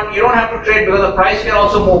huge quantity you don't have to trade because the price can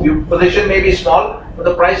also move. Your position may be small, but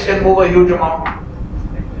the price can move a huge amount,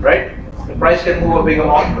 right? The price can move a big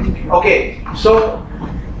amount. Okay, so.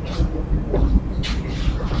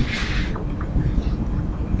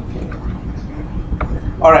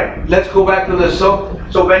 All right, let's go back to this.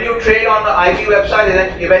 So when you trade on the IB website,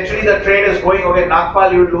 then eventually the trade is going, okay,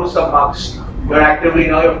 Nagpal, you lose some marks. You're actively,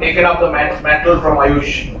 now you've taken up the mantle from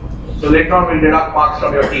Ayush. So later on we'll deduct marks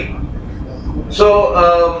from your team. So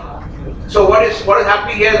so what is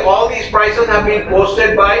happening here is all these prices have been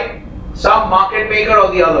posted by some market maker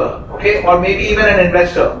or the other, okay, or maybe even an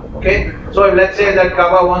investor, okay. So if let's say that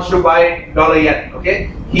Kaba wants to buy dollar yen,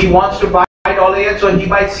 okay, he wants to buy dollar yen, so he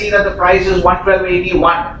might see that the price is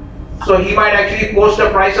 112.81. So he might actually post a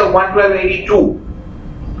price of 112.82.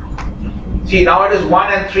 See, now it is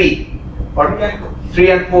 1 and 3, or 3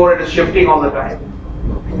 and 4, it is shifting all the time.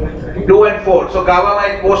 2 and 4. So Kaba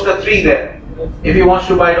might post a 3 there if he wants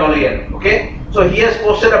to buy dollar yen. Okay? So he has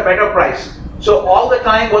posted a better price. So all the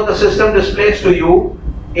time what the system displays to you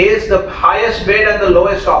is the highest bid and the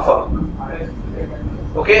lowest offer.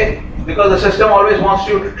 Okay? Because the system always wants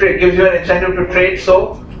you to trade, gives you an incentive to trade,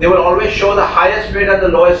 so they will always show the highest bid and the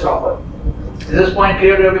lowest offer. Is this point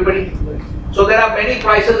clear to everybody? So there are many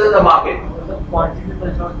prices in the market.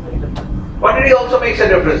 Quantity also makes a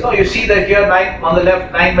difference. No, you see that here 9 on the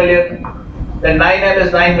left 9 million, then 9M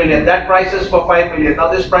is 9 million. That price is for 5 million. Now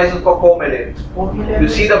this price is for 4 million. You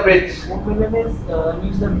see the bids. 4 million is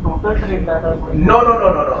means the total trade that are going.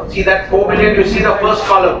 No. See that 4 million. You see the first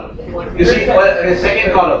column. You see the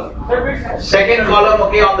second column. Second column,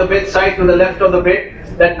 okay, on the bid side to the left of the bid.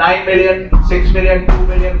 That 9 million, 6 million, 2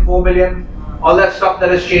 million, 4 million, all that stuff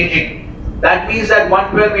that is changing. That means that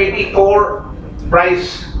 112.84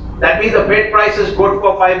 price. That means the bid price is good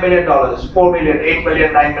for $5 million, 4 million, 8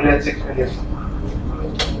 million, 9 million, 6 million.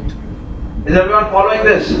 Is everyone following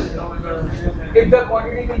this? If the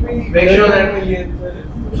quantity will be Make sure that.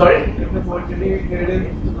 million, Sorry? if the quantity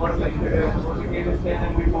is not like quantity is 10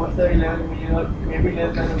 and we post the 11 million or maybe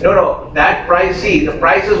less than. No. That price, see, the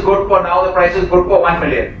price is good for now, the price is good for 1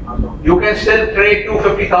 million. You can still trade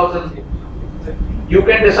 250,000. You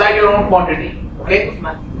can decide your own quantity. Okay?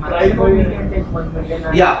 Maximum we can take 1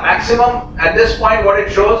 million. Yeah, maximum at this point what it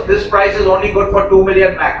shows, this price is only good for 2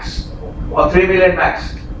 million max or 3 million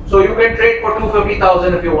max. So you can trade for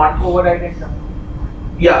 250,000 if you want. Overriding some.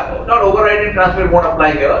 Yeah, not overriding transfer won't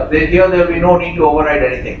apply here. Here there will be no need to override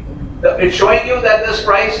anything. It's showing you that this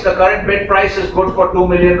price, the current bid price is good for 2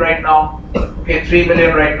 million right now. Okay, 3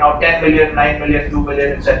 million right now, 10 million, 9 million, 2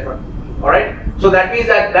 million, etc. Alright? So that means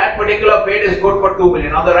that that particular bid is good for 2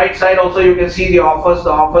 million. On the right side also you can see the offers.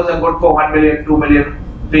 The offers are good for 1 million, 2 million,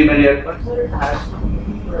 3 million. But sir, it has to be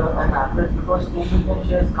an average because 2 million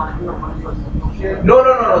shares can't be a 1%. No.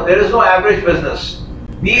 There is no average business.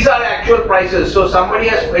 These are actual prices. So somebody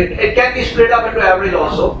has, it can be split up into average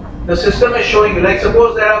also. The system is showing you, like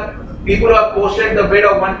suppose there are people who have posted the bid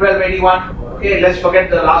of 112.81. Okay, let's forget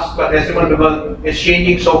the last decimal because it's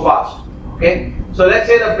changing so fast. Okay, so let's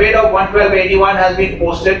say the bid of 112.81 has been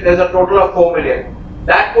posted. There's a total of 4 million.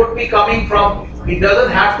 That could be coming from, it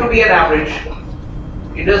doesn't have to be an average.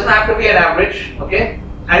 It doesn't have to be an average, okay?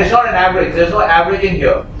 And it's not an average, there's no averaging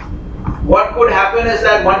here. What could happen is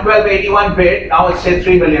that 112.81 bid, now it's say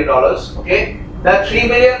 $3 million, okay? That 3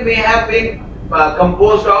 million may have been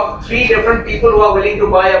composed of 3 different people who are willing to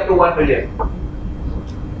buy up to 1 million.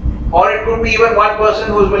 or it could be even one person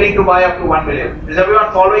who is willing to buy up to 1 million. Is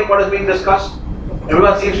everyone following what is being discussed?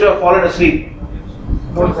 Everyone seems to have fallen asleep.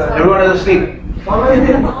 No, sir. Everyone is asleep.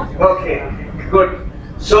 Okay, good.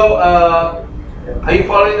 So, are you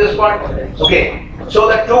following this part? Okay. So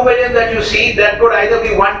the 2 million that you see, that could either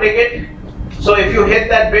be one ticket. So if you hit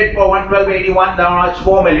that bid for 112.81, now it's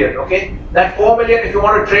 4 million. Okay. That 4 million, if you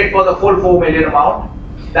want to trade for the full 4 million amount,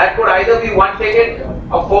 that could either be one ticket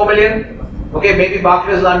of 4 million. Okay, maybe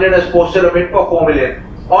Barclays London has posted a bid for 4 million,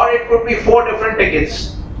 or it could be 4 different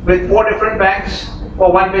tickets with 4 different banks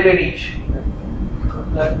for 1 million each.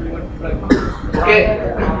 Okay.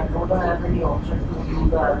 Don't have any option to view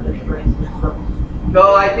the average price.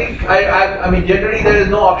 No, I think I mean generally there is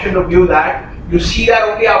no option to view that. You see that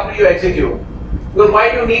only after you execute. Because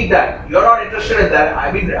why do you need that? You're not interested in that.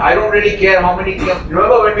 I mean, I don't really care how many.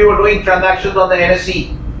 Remember when we were doing transactions on the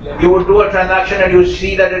NSE? You would do a transaction and you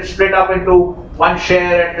see that it's split up into one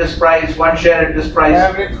share at this price, one share at this price.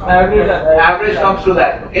 Average comes to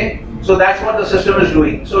that. Okay. So that's what the system is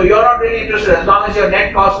doing. So you're not really interested as long as your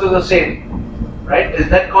net cost is the same. Right? The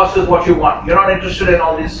net cost is what you want. You're not interested in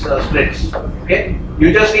all these splits. Okay?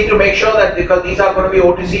 You just need to make sure that because these are going to be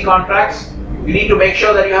OTC contracts, you need to make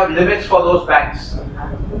sure that you have limits for those banks.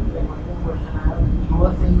 You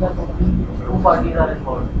were saying that only two parties are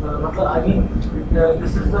involved. I mean,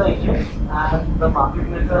 this is the agent and the market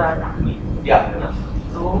maker and me. Yeah.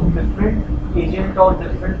 So different agent or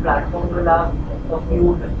different platform will have a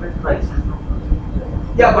few different prices.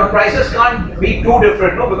 Yeah, but prices can't be too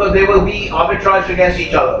different, no, because they will be arbitraged against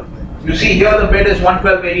each other. You see here the bid is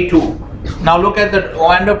 112.82. Now look at the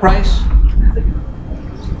Oanda price.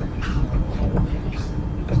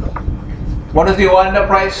 What is the Oanda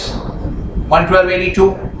price?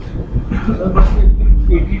 112.82.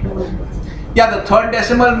 Yeah, the third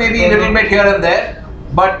decimal may be a little bit here and there,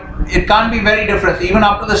 but it can't be very different. Even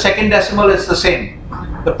up to the second decimal, it's the same.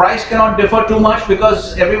 The price cannot differ too much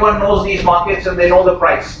because everyone knows these markets and they know the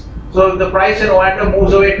price. So if the price in Oanda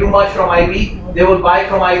moves away too much from IB, they will buy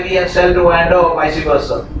from IB and sell to Oanda or vice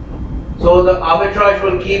versa. So the arbitrage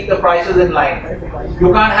will keep the prices in line.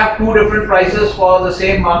 You can't have two different prices for the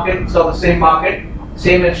same market, so the same market,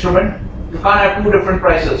 same instrument. You can't have two different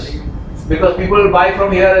prices because people will buy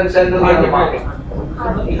from here and sell to the other market. So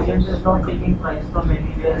the agent is not taking price from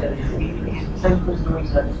anywhere else. He himself is doing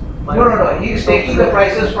that. No. He's taking the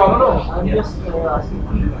prices from. No, I'm just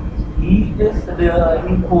asking. He is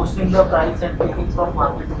posting the price and taking from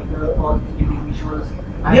market maker or individuals.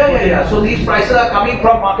 Yeah. So these prices are coming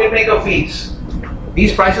from market maker feeds.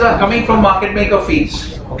 These prices are coming from market maker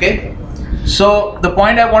feeds. Okay. So the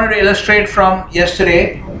point I wanted to illustrate from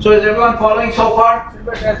yesterday. So is everyone following so far?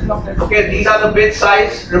 Okay. These are the bid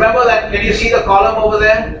size. Remember that? Can you see the column over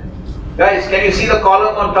there, guys? Can you see the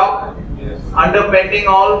column on top? Under pending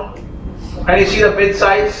all. Can you see the bid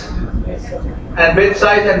size? And bid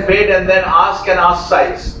size and bid and then ask and ask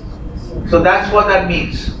size. So that's what that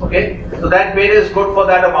means. Okay. So that bid is good for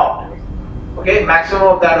that amount. Okay. Maximum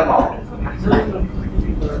of that amount.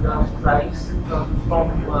 The price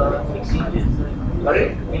from exchanges.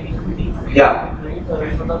 Sorry? In equity. Yeah. So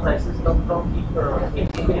the prices come from the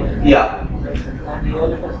exchanges. Yeah. And here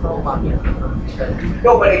it is from market.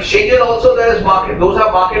 No, but exchanges also there is market. Those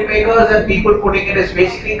are market makers and people putting it is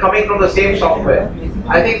basically coming from the same software.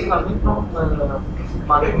 I think coming from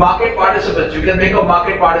market participants. You can make of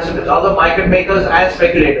market participants, other market makers and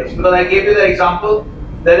speculators. Because I gave you the example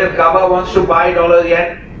that if GABA wants to buy dollar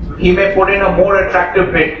yen, he may put in a more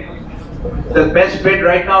attractive bid. The best bid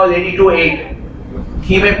right now is 82.8.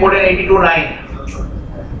 He may put in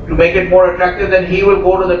 82.9 to make it more attractive. Then he will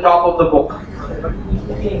go to the top of the book. But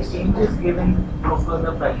the exchange is giving broker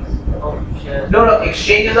the price of shares. No.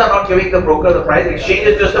 Exchanges are not giving the broker the price. Exchange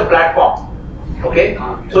is just a platform. Okay,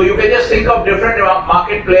 so you can just think of different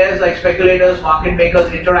market players like speculators, market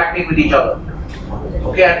makers interacting with each other.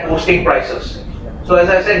 Okay, and posting prices. So as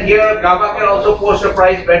I said here, GABA can also post a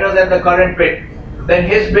price better than the current bid. Then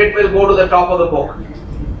his bid will go to the top of the book.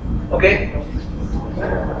 Okay?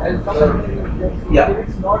 Yeah.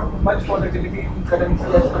 It's not much volatility in currency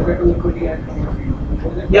as compared to equity and commodity.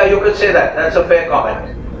 Yeah, you could say that. That's a fair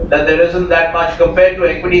comment. That there isn't that much compared to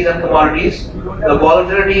equities and commodities. The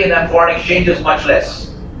volatility in foreign exchange is much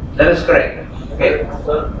less. That is correct. Okay.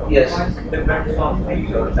 Yes. Depends on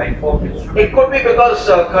the type of instrument. It could be because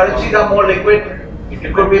currencies are more liquid.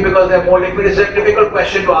 It could be because they're more liquid. It's a difficult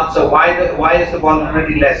question to answer. Why is the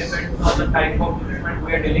volatility less? Depends on the type of instrument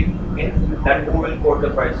we are dealing in, that who will quote the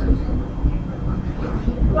prices.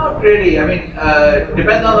 Not really. I mean,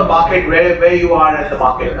 depends on the market, where you are at the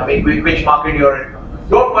market. I mean, which market you're in.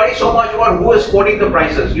 don't worry so much about who is quoting the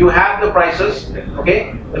prices. You have the prices,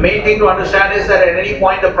 okay? The main thing to understand is that at any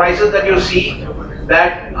point the prices that you see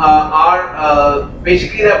that are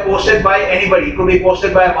basically they're posted by anybody. It could be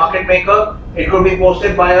posted by a market maker, it could be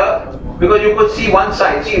posted by a, because you could see one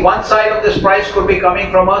side. See, one side of this price could be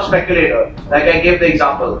coming from a speculator. Like I gave the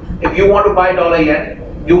example. If you want to buy dollar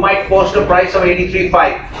yen, you might post a price of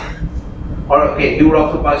 83.5. Or okay, you would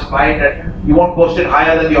also buy it at, you won't post it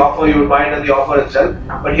higher than the offer, you would buy it at the offer itself.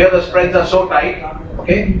 But here the spreads are so tight.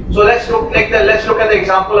 Okay, so let's look at the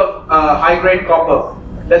example of high grade copper.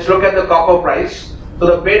 Let's look at the copper price. So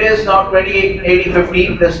the bid is now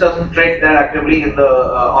 28.80.15. This doesn't trade that actively in the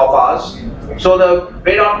off hours. So the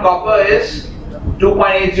bid on copper is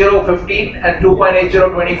 2.8015 and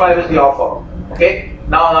 2.8025 is the offer. Okay,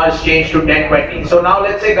 now it's changed to 10.20. So now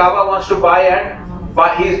let's say Gava wants to buy at,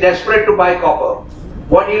 but he's desperate to buy copper.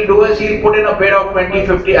 What he'll do is he'll put in a bid of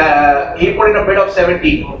 2050. He'll put in a bid of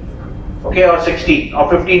 17, okay, or 16 or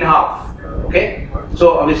 15.5. Okay,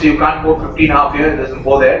 so obviously you can't quote 15.5 here, it doesn't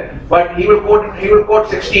go there. But he will quote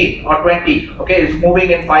 16 or 20. Okay, it's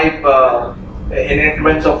moving in in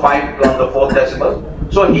increments of 5 on the fourth decimal.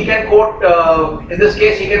 So he can quote, in this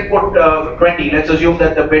case, he can quote 20. Let's assume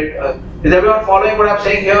that the bid, is everyone following what I'm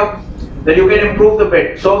saying here? That you can improve the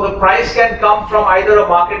bid. So the price can come from either a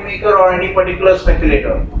market maker or any particular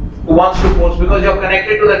speculator who wants to post, because you're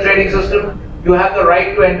connected to the trading system. You have the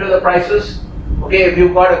right to enter the prices. Okay, if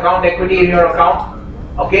you've got account equity in your account,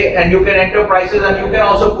 okay, and you can enter prices and you can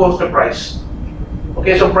also post a price.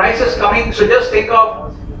 Okay, so price is coming. So just think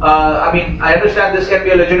of, I mean, I understand this can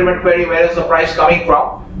be a legitimate query, where is the price coming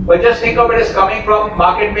from? But just think of it as coming from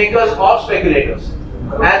market makers or speculators.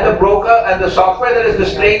 And the broker and the software that is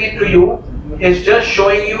displaying it to you is just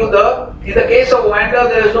showing you the, in the case of Oanda,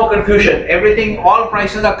 there is no confusion. Everything, all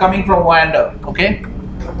prices are coming from Oanda, okay?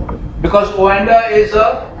 Because Oanda is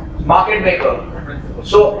a market maker.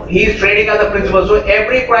 So he is trading as a principal. So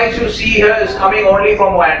every price you see here is coming only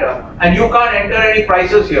from Oanda. And you can't enter any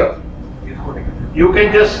prices here. You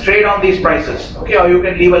can just trade on these prices, okay? Or you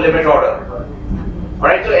can leave a limit order.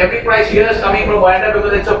 Alright, so every price here is coming from Oanda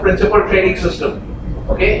because it's a principal trading system.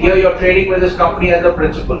 Okay, here you're trading with this company as a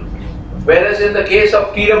principal. Whereas in the case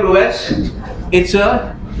of TWS, it's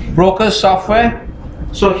a broker software.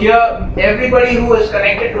 So here, everybody who is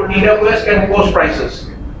connected to TWS can post prices.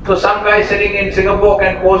 So some guy sitting in Singapore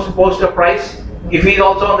can post a price if he's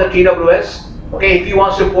also on the TWS. Okay, if he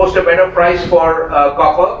wants to post a better price for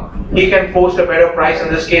copper, he can post a better price. In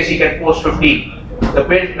this case, he can post 15. The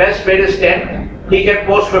best bid is 10. He can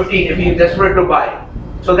post 15 if he is desperate to buy.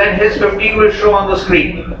 So then his 15 will show on the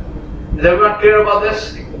screen. Is everyone clear about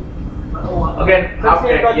this? Again,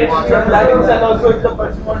 after Planning sell also, if the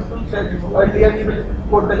person wants to sell earlier, he will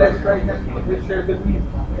quote the less price and he will share with me.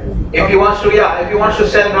 If he wants to, yeah, if he wants to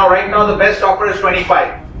sell now, right now the best offer is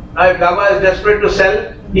 25. Now if Gava is desperate to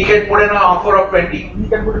sell, he can put in an offer of 20. He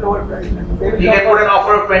can put a lower price. He can put an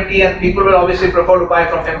offer of 20 and people will obviously prefer to buy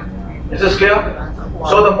from him. Is this clear?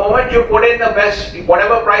 So the moment you put in the best,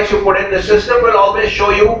 whatever price you put in, the system will always show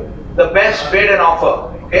you the best bid and offer.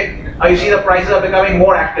 Okay? Now you see the prices are becoming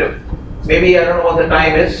more active. Maybe I don't know what the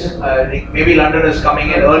time is. Maybe London is coming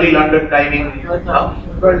in, early London timing.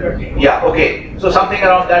 Yeah, okay. So something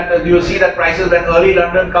around that, you'll see that prices, when early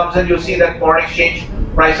London comes in, you'll see that foreign exchange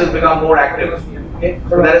prices become more active. Okay?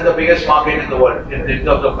 So that is the biggest market in the world in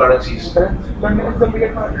terms of currencies. London is the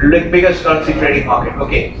biggest market. Biggest currency trading market.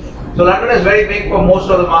 Okay. So London is very big for most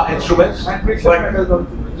of the instruments. And precious metals also.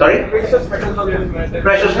 Sorry? Precious metals also.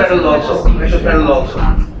 Precious metals also. Precious metals also.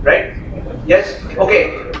 Right? Yes?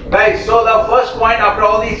 Okay. Guys, so the first point after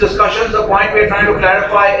all these discussions, the point we're trying to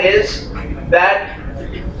clarify is that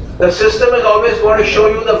the system is always going to show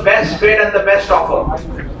you the best bid and the best offer.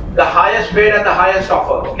 The highest bid and the highest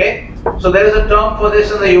offer. Okay? So there is a term for this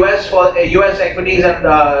in the US for US equities, and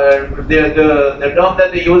the term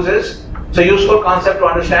that they use is, it's a useful concept to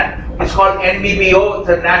understand. It's called NBBO,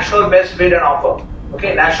 the National Best Bid and Offer.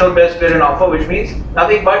 Okay, National Best Bid and Offer, which means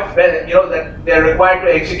nothing but, you know, that they are required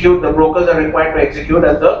to execute, the brokers are required to execute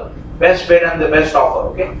as the best bid and the best offer.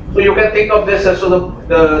 Okay, so you can think of this as, so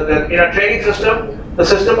in a trading system, the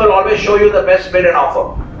system will always show you the best bid and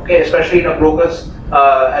offer. Okay, especially in a broker's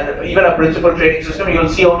and even a principal trading system, you will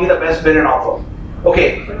see only the best bid and offer.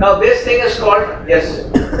 Okay, now this thing is called, yes.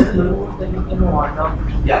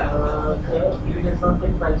 Yeah.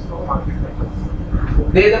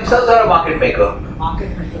 They themselves are a market maker.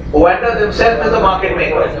 Oanda themselves is a market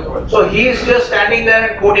maker. So he is just standing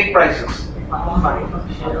there and quoting prices.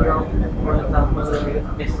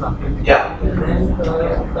 Yeah. Then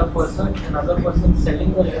the person, another person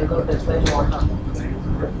selling the shares of Tesla in Oanda.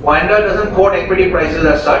 Oanda doesn't quote equity prices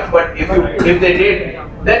as such, but if they did,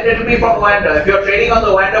 then it will be from Oanda. If you're trading on the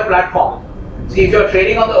Oanda platform, see, if you're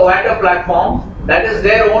trading on the Oanda platform, that is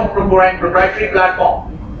their own proprietary platform.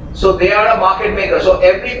 So they are a market maker. So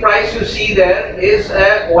every price you see there is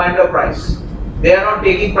a Oanda price. They are not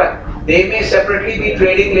taking price. They may separately be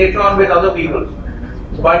trading later on with other people.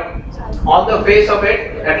 But on the face of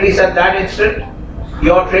it, at least at that instant,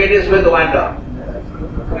 your trade is with Oanda.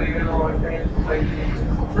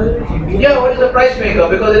 Yeah, what is a price maker?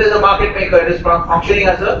 Because it is a market maker. It is functioning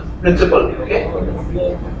as a principal. Okay.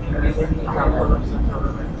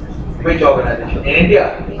 Which organization? In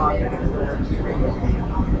India?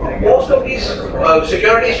 Most of these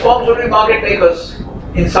securities firms will be market makers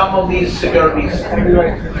in some of these securities.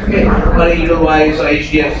 Okay. Edelweiss or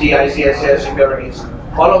HDFC, ICICI securities.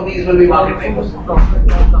 All of these will be market makers.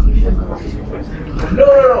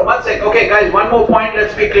 No. One sec. Okay, guys, one more point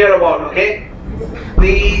let's be clear about, okay?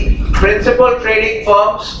 The principal trading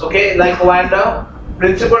firms, okay, like Oanda,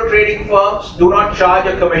 principal trading firms do not charge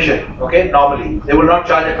a commission, okay, normally. They will not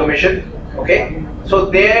charge a commission, okay? So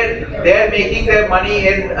they're making their money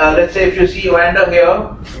in, let's say if you see Oanda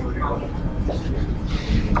here.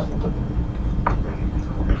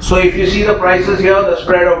 So if you see the prices here, the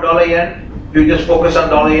spread of dollar yen, you just focus on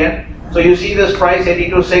dollar yen. So you see this price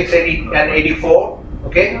 82.6, 80 and 84,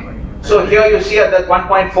 okay? So here you see that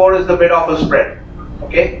 1.4 is the bid offer spread,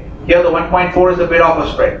 okay? Here the 1.4 is the bid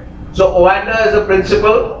offer spread. So Oanda is a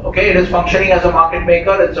principal, okay? It is functioning as a market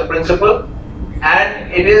maker, it's a principal,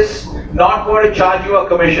 and it is not going to charge you a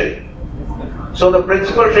commission. So the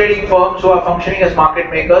principal trading firms who are functioning as market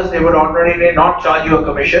makers, they would ordinarily not charge you a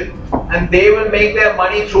commission, and they will make their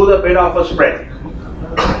money through the bid offer spread.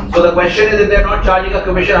 So the question is, if they're not charging a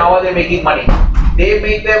commission, how are they making money? They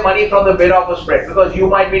make their money from the bid offer spread, because you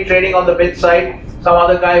might be trading on the bid side, some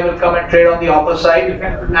other guy will come and trade on the offer side,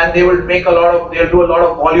 and they will make they'll do a lot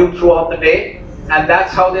of volume throughout the day, and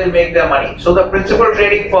that's how they'll make their money. So the principal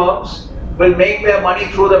trading firms will make their money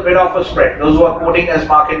through the bid offer spread. Those who are quoting as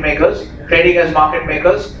market makers, trading as market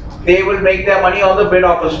makers, they will make their money on the bid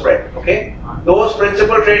offer spread, okay? Those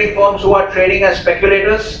principal trading firms who are trading as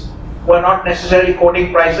speculators, who are not necessarily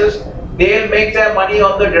quoting prices, they'll make their money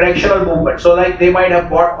on the directional movement. So like they might have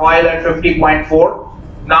bought oil at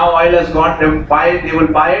 50.4, now oil has gone, they will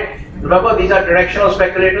buy it. Remember, these are directional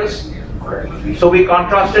speculators. So we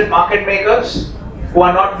contrasted market makers who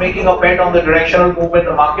are not making a bet on the directional movement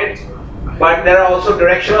of the market, but there are also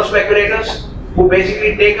directional speculators who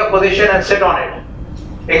basically take a position and sit on it,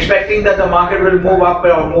 expecting that the market will move up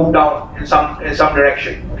or move down in some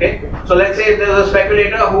direction, okay? So let's say if there's a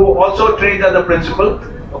speculator who also trades as a principal,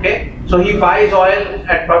 okay? So he buys oil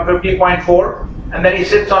at 50.4 and then he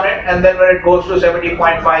sits on it, and then when it goes to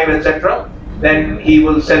 70.5, etc., then he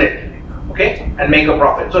will sell it, okay? And make a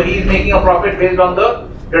profit. So he's making a profit based on the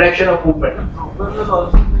direction of movement.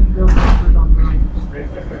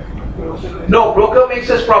 No, broker makes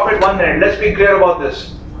his profit one minute. Let's be clear about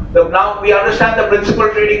this. Now we understand the principal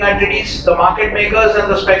trading entities, the market makers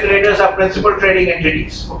and the speculators are principal trading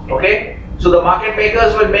entities, okay? So the market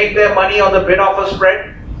makers will make their money on the bid offer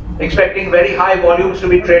spread, expecting very high volumes to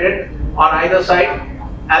be traded on either side,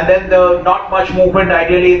 and then the not much movement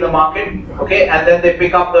ideally in the market, okay? And then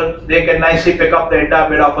they can nicely pick up the entire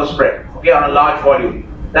bid offer spread, okay, on a large volume.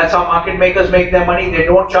 That's how market makers make their money. They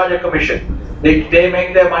don't charge a commission. They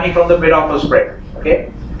make their money from the bid offer spread,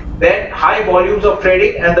 okay? Then high volumes of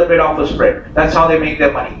trading and the bid offer spread. That's how they make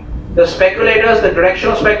their money. The speculators, the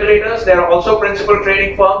directional speculators, they are also principal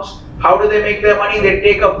trading firms. How do they make their money? They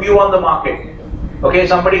take a view on the market. Okay,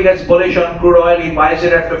 somebody gets bullish on crude oil, he buys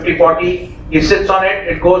it at 50.40, he sits on it,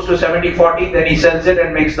 it goes to 70.40, then he sells it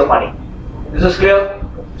and makes the money. This is clear?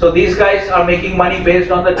 So these guys are making money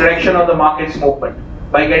based on the direction of the market's movement,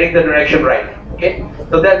 by getting the direction right. Okay,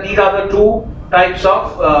 so these are the two types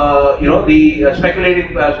of the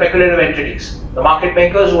speculative entities. The market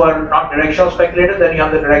makers who are not directional speculators, then you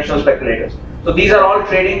have the directional speculators. So these are all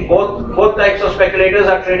trading. Both types of speculators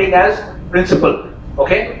are trading as principal.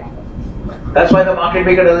 Okay, that's why the market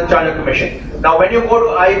maker doesn't charge a commission. Now, when you go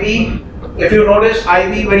to IB, if you notice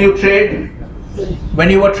IB when you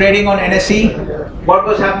were trading on NSE, what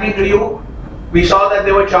was happening to you? We saw that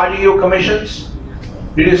they were charging you commissions.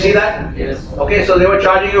 Did you see that? Yes. Okay, so they were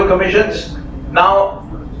charging you commissions. Now,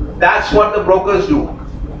 that's what the brokers do.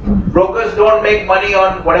 Brokers don't make money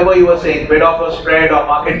on whatever you were saying, bid offer spread or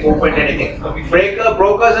market movement, anything.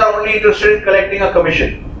 Brokers are only interested in collecting a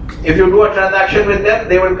commission. If you do a transaction with them,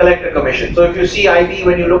 they will collect a commission. So if you see IB,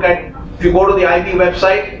 if you go to the IB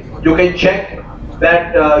website, you can check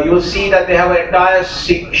that you will see that they have an entire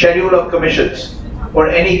schedule of commissions. for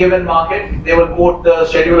any given market, they will quote the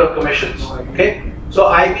schedule of commissions. Okay? So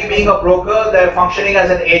IB being a broker, they're functioning as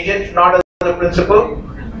an agent, not as a principal.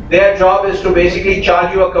 Their job is to basically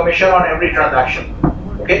charge you a commission on every transaction.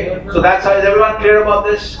 Okay? So that's how, is everyone clear about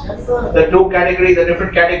this? The two categories, the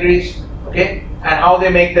different categories, okay? And how they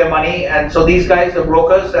make their money. And so these guys, the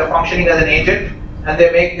brokers, they're functioning as an agent and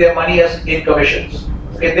they make their money as in commissions.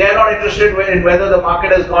 Okay? They are not interested in whether the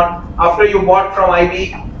market has gone, after you bought from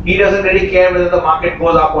IB, he doesn't really care whether the market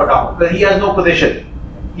goes up or down, because he has no position.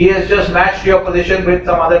 He has just matched your position with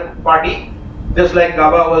some other party, just like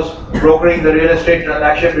Gaba was brokering the real estate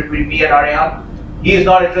transaction between me and Aryan. He is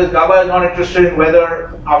not interested, Gaba is not interested in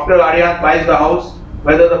whether after Aryan buys the house,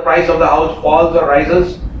 whether the price of the house falls or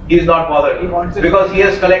rises. He is not bothered because he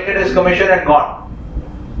has collected his commission and gone.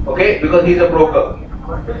 Okay, because he is a broker.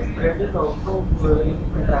 But the spread is also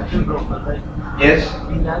interaction broker, right? Yes.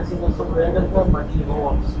 Freelancing also, where does the money go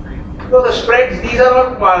on spread? So the spreads, these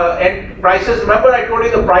are not end prices. Remember I told you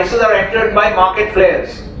the prices are entered by market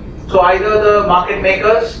players. So either the market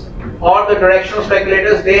makers or the directional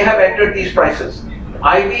speculators, they have entered these prices.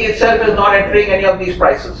 IB itself is not entering any of these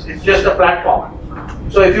prices. It's just a platform.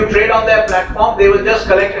 So if you trade on their platform, they will just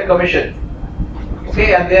collect a commission.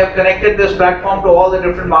 Okay, and they have connected this platform to all the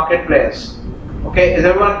different market players. Okay, is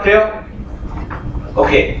everyone clear?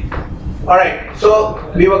 Okay. Alright, so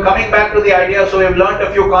we were coming back to the idea, so we've learned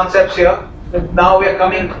a few concepts here. Now we are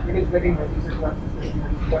coming. It is very heavy.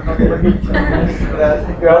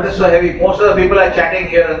 What is so heavy? Most of the people are chatting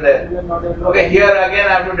here and there. Okay, here again I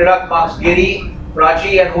have to deduct marks. Giri,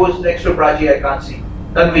 Prachi, and who is next to Prachi? I can't see.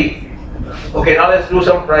 Tanvi. Okay, now let's do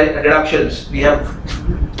some deductions. We have.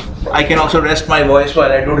 I can also rest my voice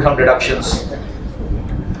while I do some deductions.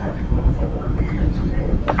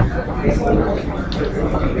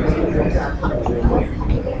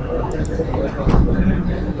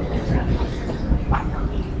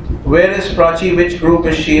 Where is Prachi? Which group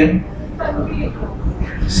is she in?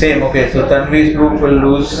 Same, okay, so Tanvi's group will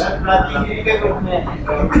lose. Okay,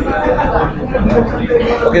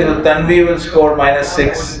 so Tanvi will score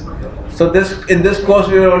 -6. So in this course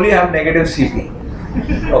we will only have negative CP.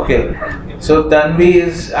 Okay, so Tanvi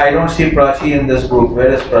is, I don't see Prachi in this group.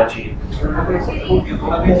 Where is Prachi?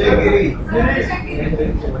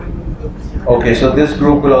 Okay, so this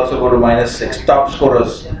group will also go to -6, top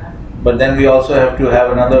scorers. But then we also have to have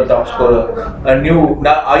another top scorer. A new,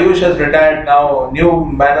 now Ayush has retired now, new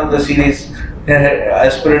man of the series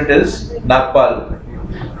aspirant is Nagpal.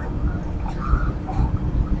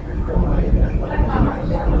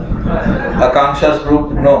 Akanksha's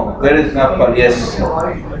group, no. Where is Nagpal? Yes,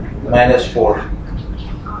 -4.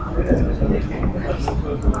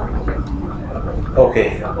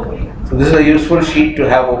 Okay, so this is a useful sheet to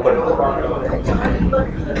have open.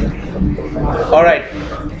 Alright.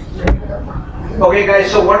 Okay guys,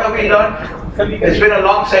 so what have we learned? It's been a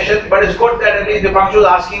long session, but it's good that at least Dipanshu is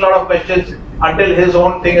asking a lot of questions until his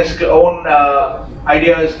own thing is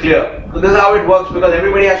idea is clear. So this is how it works, because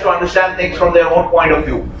everybody has to understand things from their own point of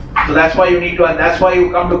view. So that's why you need to, and that's why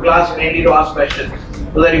you come to class mainly to ask questions,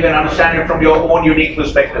 so that you can understand it from your own unique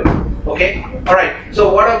perspective. Okay? Alright, so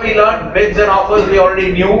what have we learned? Bids and offers we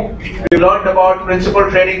already knew. We learned about principal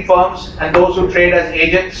trading firms and those who trade as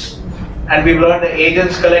agents. And we've learned the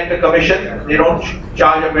agents collect a commission. They don't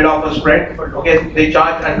charge a bid offer spread. Okay, they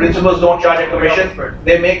charge, and principals don't charge a commission.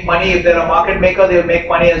 They make money. If they're a market maker, they'll make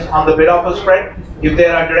money on the bid offer spread. If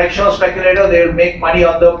they're a directional speculator, they'll make money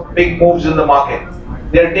on the big moves in the market.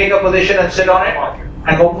 They'll take a position and sit on it,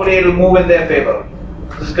 and hopefully it'll move in their favor.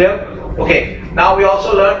 Is this clear? Okay. Now we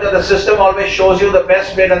also learned that the system always shows you the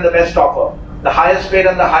best bid and the best offer, the highest bid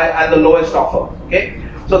and the lowest offer. Okay.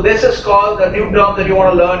 So this is called, the new term that you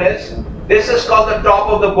want to learn is, this is called the top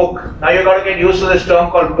of the book. Now you got to get used to this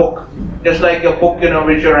term called book, just like your book,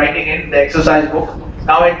 which you're writing in, the exercise book.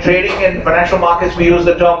 Now in trading and financial markets, we use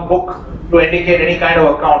the term book to indicate any kind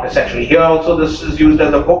of account essentially. Here also this is used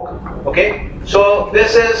as a book. Okay, so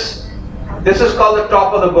this is called the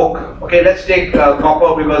top of the book. Okay, let's take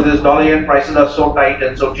copper, because this dollar-yen prices are so tight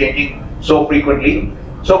and so changing so frequently.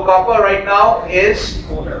 So copper right now is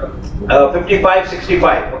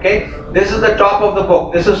 55.65. Okay, this is the top of the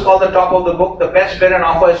book. This is called the top of the book. The best bid and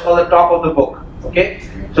offer is called the top of the book. Okay,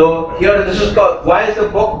 so here this is called. Why is the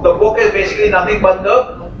book? The book is basically nothing but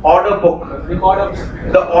the order book.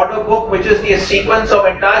 The order book, which is the sequence of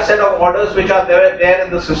entire set of orders which are there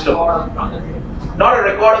in the system. Not a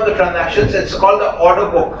record of the transactions. It's called the order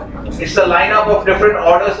book. It's the lineup of different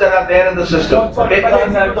orders that are there in the system. Okay?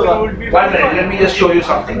 1 minute, let me just show you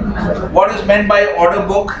something. What is meant by order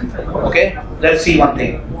book? Okay, let's see one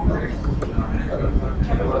thing.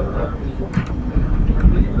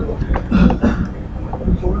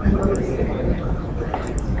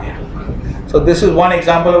 So this is one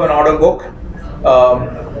example of an order book.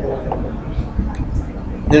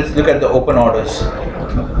 Let's look at the open orders.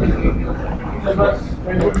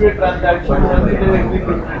 When would be a transaction once it is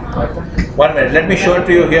executed? 1 minute, let me show it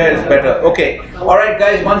to you here, it's better. Okay, alright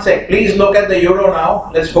guys, one sec. Please look at the euro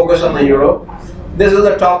now. Let's focus on the euro. This is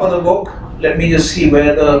the top of the book. Let me just see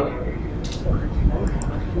where the...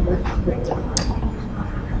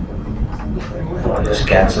 I'll just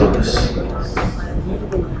cancel this.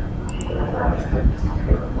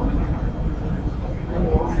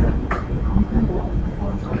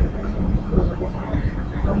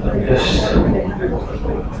 Just...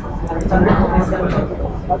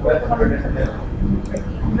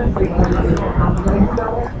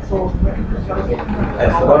 I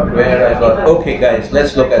forgot where I got. Okay guys,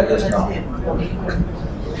 let's look at this now.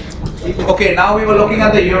 Okay, now we were looking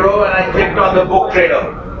at the euro and I clicked on the book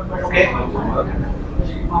trader. Okay.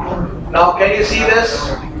 Now can you see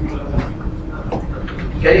this?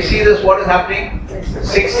 Can you see this? What is happening?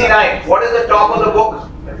 69. What is the top of the book?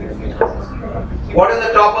 What is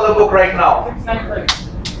the top of the book right now?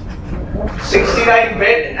 69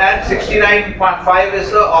 bid and 69.5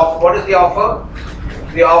 is the offer. What is the offer?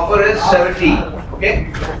 The offer is 70.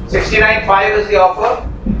 Okay, 69.5 is the offer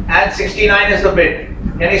and 69 is the bid.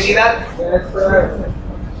 Can you see that? Yes, sir.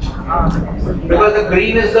 Because the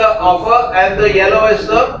green is the offer and the yellow is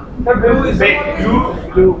the Blue is bid.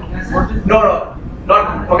 blue. No,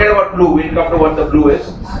 not forget about blue. We'll come to what the blue is.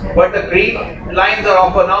 But the green lines are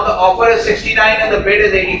offer. Now the offer is 69 and the bid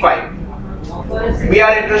is 85. We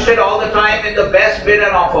are interested all the time in the best bid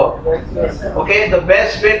and offer. Okay, the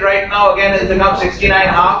best bid right now again has become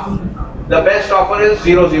 69.5. The best offer is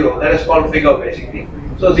 00. That is called figure basically.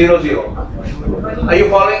 So 00. Are you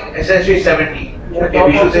following? Essentially 70. Okay,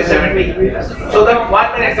 we should say 70. So the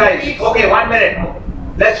 1 minute guys. Okay, 1 minute.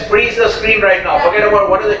 Let's freeze the screen right now. Forget about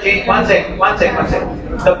what is the change. One sec.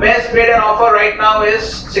 The best bid and offer right now is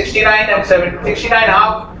 69 and 70.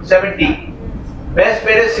 69.5, 70. Best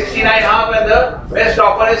bid is 69.5 and the best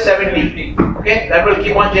offer is 70. Okay, that will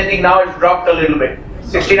keep on changing. Now it's dropped a little bit.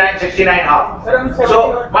 69, 69.5.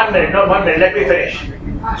 So 1 minute, let me finish.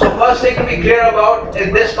 So first thing to be clear about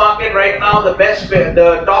in this market right now, the best bid,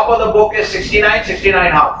 the top of the book is 69,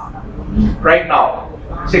 69.5. Right now,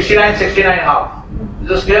 69, 69.5. Is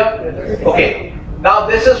this clear? Okay. Now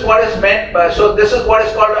this is what is meant by, so this is what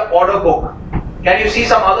is called an order book. Can you see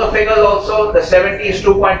some other figures also? The 70 is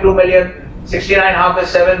 2.2 million. 69.5 is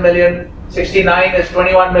 7 million, 69 is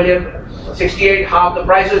 21 million, 68.5, the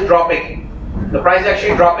price is dropping. The price is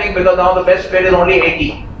actually dropping because now the best bid is only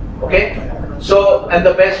 80. Okay? So, and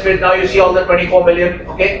the best bid, now you see all the 24 million.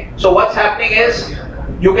 Okay? So what's happening is,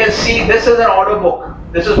 you can see this is an order book.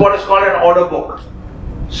 This is what is called an order book.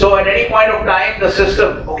 So at any point of time, the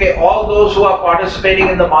system, okay, all those who are participating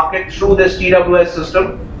in the market through this TWS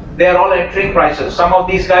system, they are all entering prices. Some of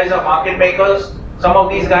these guys are market makers. Some of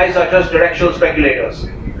these guys are just directional speculators.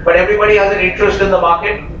 But everybody has an interest in the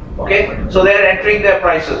market, okay? So they're entering their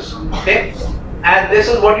prices, okay? And this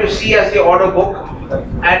is what you see as the order book.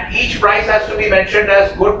 And each price has to be mentioned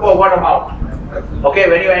as good for what amount. Okay,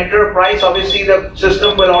 when you enter a price, obviously the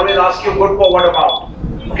system will always ask you good for what amount.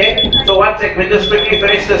 Okay? So one sec, we'll just quickly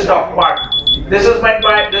finish this top part. This is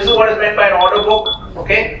what is meant by an order book,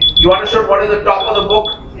 okay? You understood what is the top of the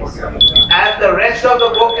book? And the rest of the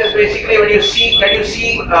book is basically when you see, can you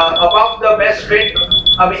see above the best bid,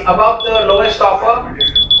 above the lowest offer?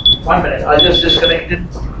 1 minute, I'll just disconnect it.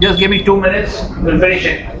 Just give me 2 minutes, we'll finish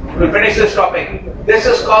it. We'll finish this topic. This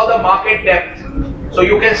is called the market depth. So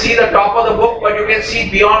you can see the top of the book, but you can see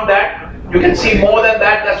beyond that. You can see more than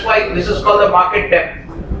that. That's why this is called the market depth.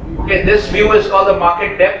 Okay, this view is called the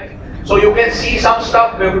market depth. So you can see some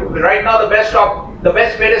stuff. Right now the best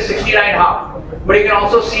bid is 69.5. But you can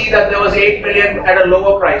also see that there was 8 million at a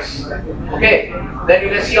lower price. Okay, then you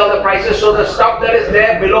can see all the prices. So the stuff that is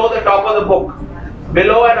there below the top of the book,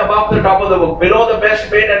 below and above the top of the book, below the best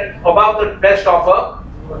bid and above the best offer,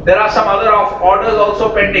 there are some other orders also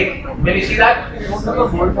pending. Can you see that?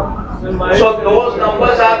 So those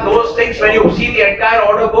numbers are those things. When you see the entire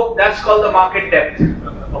order book, that's called the market depth.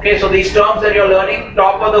 Okay, so these terms that you're learning,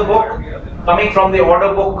 top of the book, coming from the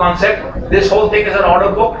order book concept, this whole thing is an order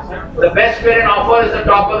book. The best bid and offer is the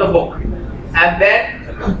top of the book. And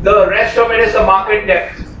then the rest of it is the market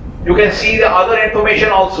depth. You can see the other information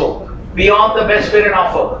also, beyond the best bid and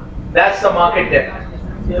offer. That's the market depth.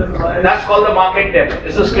 That's called the market depth.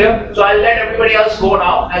 Is this clear? So I'll let everybody else go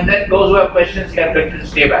now, and then those who have questions can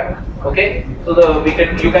stay back. Okay? So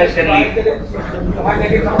you guys can leave.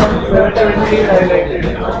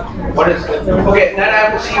 What is okay? Then I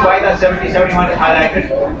have to see why the 70, 71 is highlighted,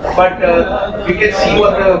 but we can see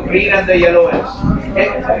what the green and the yellow is. Okay?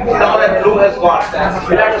 Now that blue has gone,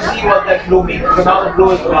 we'll have to see what that blue means. So now the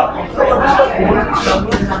blue is gone. We'll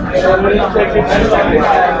have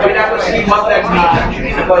to see what that means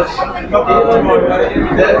actually, because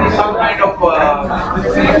there will be some kind of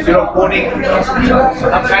coding,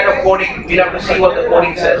 some kind of coding. We'll have to see what the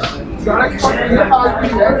coding says. So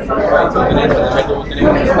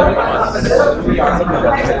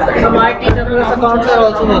my TWS accounts are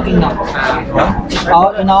also working now.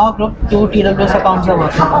 In our group, 2 TWS accounts are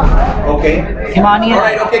working. Okay. Himani.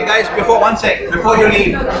 Alright, okay guys, before you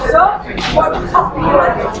leave.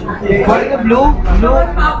 What is the blue?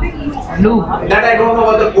 That I don't know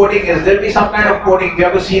what the coding is. There'll be some kind of coding. We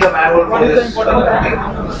have to see the manual for this.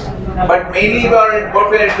 But mainly what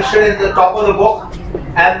we are interested in the top of the book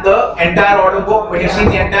and the entire order book. When you see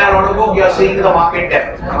the entire order book, you are seeing the market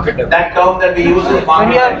depth. That term that we use is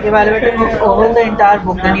market depth. When you are evaluating over the entire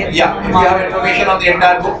book, then if you have information on the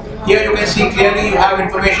entire book, here you can see clearly you have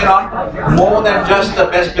information on more than just the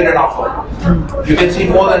best bid and offer. You can see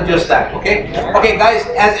more than just that. Okay. Okay, guys.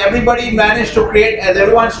 Has everybody managed to create? Has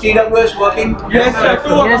everyone's TWS working? Yes, sir.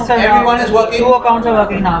 Yes, sir. Everyone is working. 2 accounts are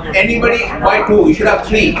working now. Anybody? Why 2? You should have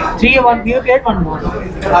 3. 3. One. You get 1 more.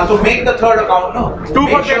 So make the third account. No. 2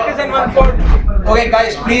 for practice and 1 for. Okay,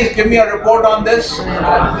 guys. Please give me a report on this.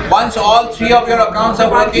 Once all 3 of your accounts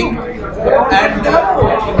are working,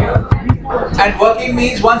 and working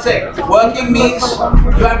means working means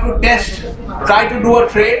you have to try to do a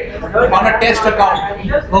trade on a test account.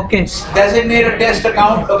 Okay. Designate a test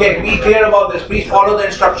account. Okay, be clear about this. Please follow the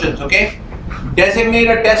instructions. Okay. Designate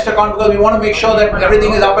a test account because we want to make sure that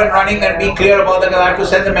everything is up and running, and be clear about that. I have to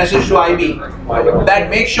send the message to IB that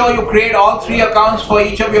make sure you create all 3 accounts for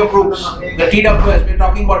each of your groups. The TWS, we're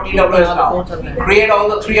talking about TWS now. Create all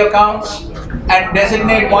the 3 accounts and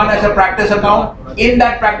designate one as a practice account. In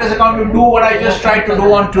that practice account, you do what I just tried to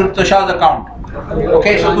do on Tushar's account.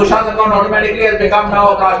 Okay, so Tushar's account automatically has become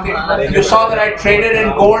now a plastic. You saw that I traded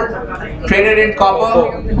in gold, traded in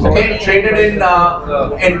copper, okay, traded in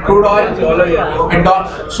crude oil, in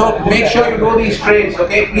dollar. So make sure you do these trades.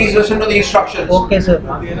 Okay, please listen to the instructions. Okay, sir.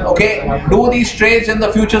 Okay, do these trades in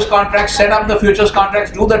the futures contracts. Set up the futures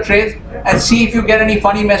contracts. Do the trades and see if you get any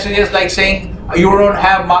funny messages like saying you don't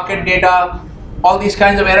have market data. All these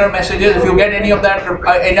kinds of error messages. If you get any of that,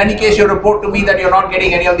 in any case, you report to me that you're not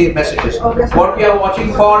getting any of these messages. What we are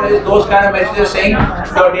watching for is those kind of messages saying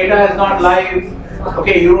your data is not live.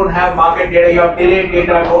 Okay, you don't have market data. You have delayed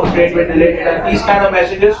data. Don't trade with delayed data. These kind of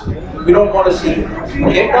messages we don't want to see.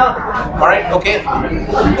 Okay. All right. Okay. Three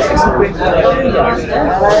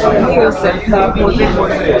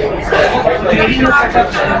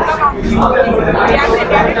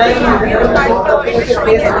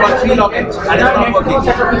logins and it's not working.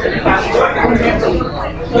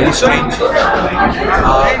 Very strange.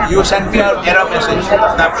 You sent me an error message,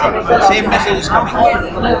 snapshot. Same message is coming.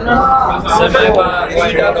 Sir, my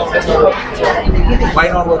account is not working. Why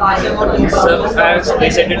not working? Sir, I have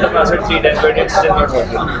reset it to password 3 times, but it's still not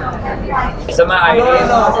working. Sir, my ID is.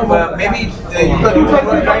 Maybe you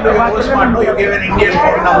were trying to be more smart. No, you gave an Indian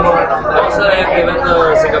phone number. No, sir, I have given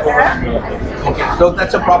the Singapore number. Okay, so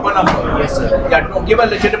that's a proper number. Yes, sir. Yeah, no, give a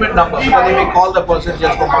legitimate number because they may call the person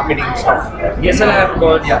just for marketing stuff. Yes, sir, I have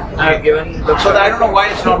called. Yeah. I have given the. So I don't know why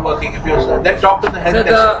it's not working. If you then talk to the help Sir,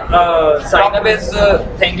 desk. the sign up is.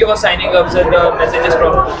 Thank you for signing up, sir. The message is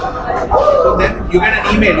from. So then you get an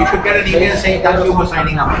email. You should get an email saying thank you for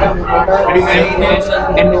signing up. Did you get an email?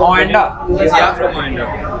 In Oenda. Yeah. Yeah, from Oenda.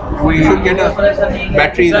 You should get a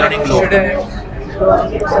battery is running low.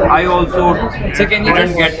 I also didn't get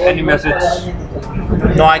any message.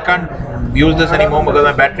 No, I can't use this anymore because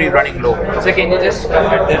my battery is running low. So can you just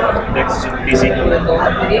add the next PC?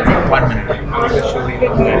 1 minute.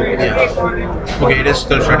 Yeah. Okay, it is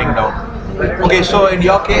still shutting down. Okay, so in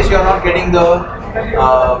your case, you are not getting the.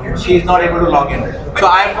 She is not able to log in. So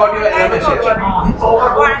I have got your error message.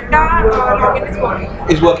 Login is working.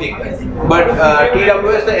 Is working. But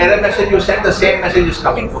TWS, the error message you sent, the same message is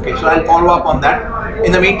coming. Okay, so I'll follow up on that.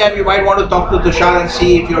 In the meantime, you might want to talk to Tushar and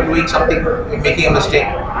see if you're doing something, making a mistake.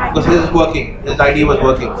 Because this is working. This ID was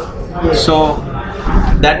working. So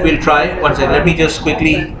that we'll try. One second. Let me just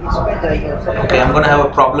quickly. Okay, I'm going to have a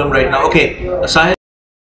problem right now. Okay, Sahil.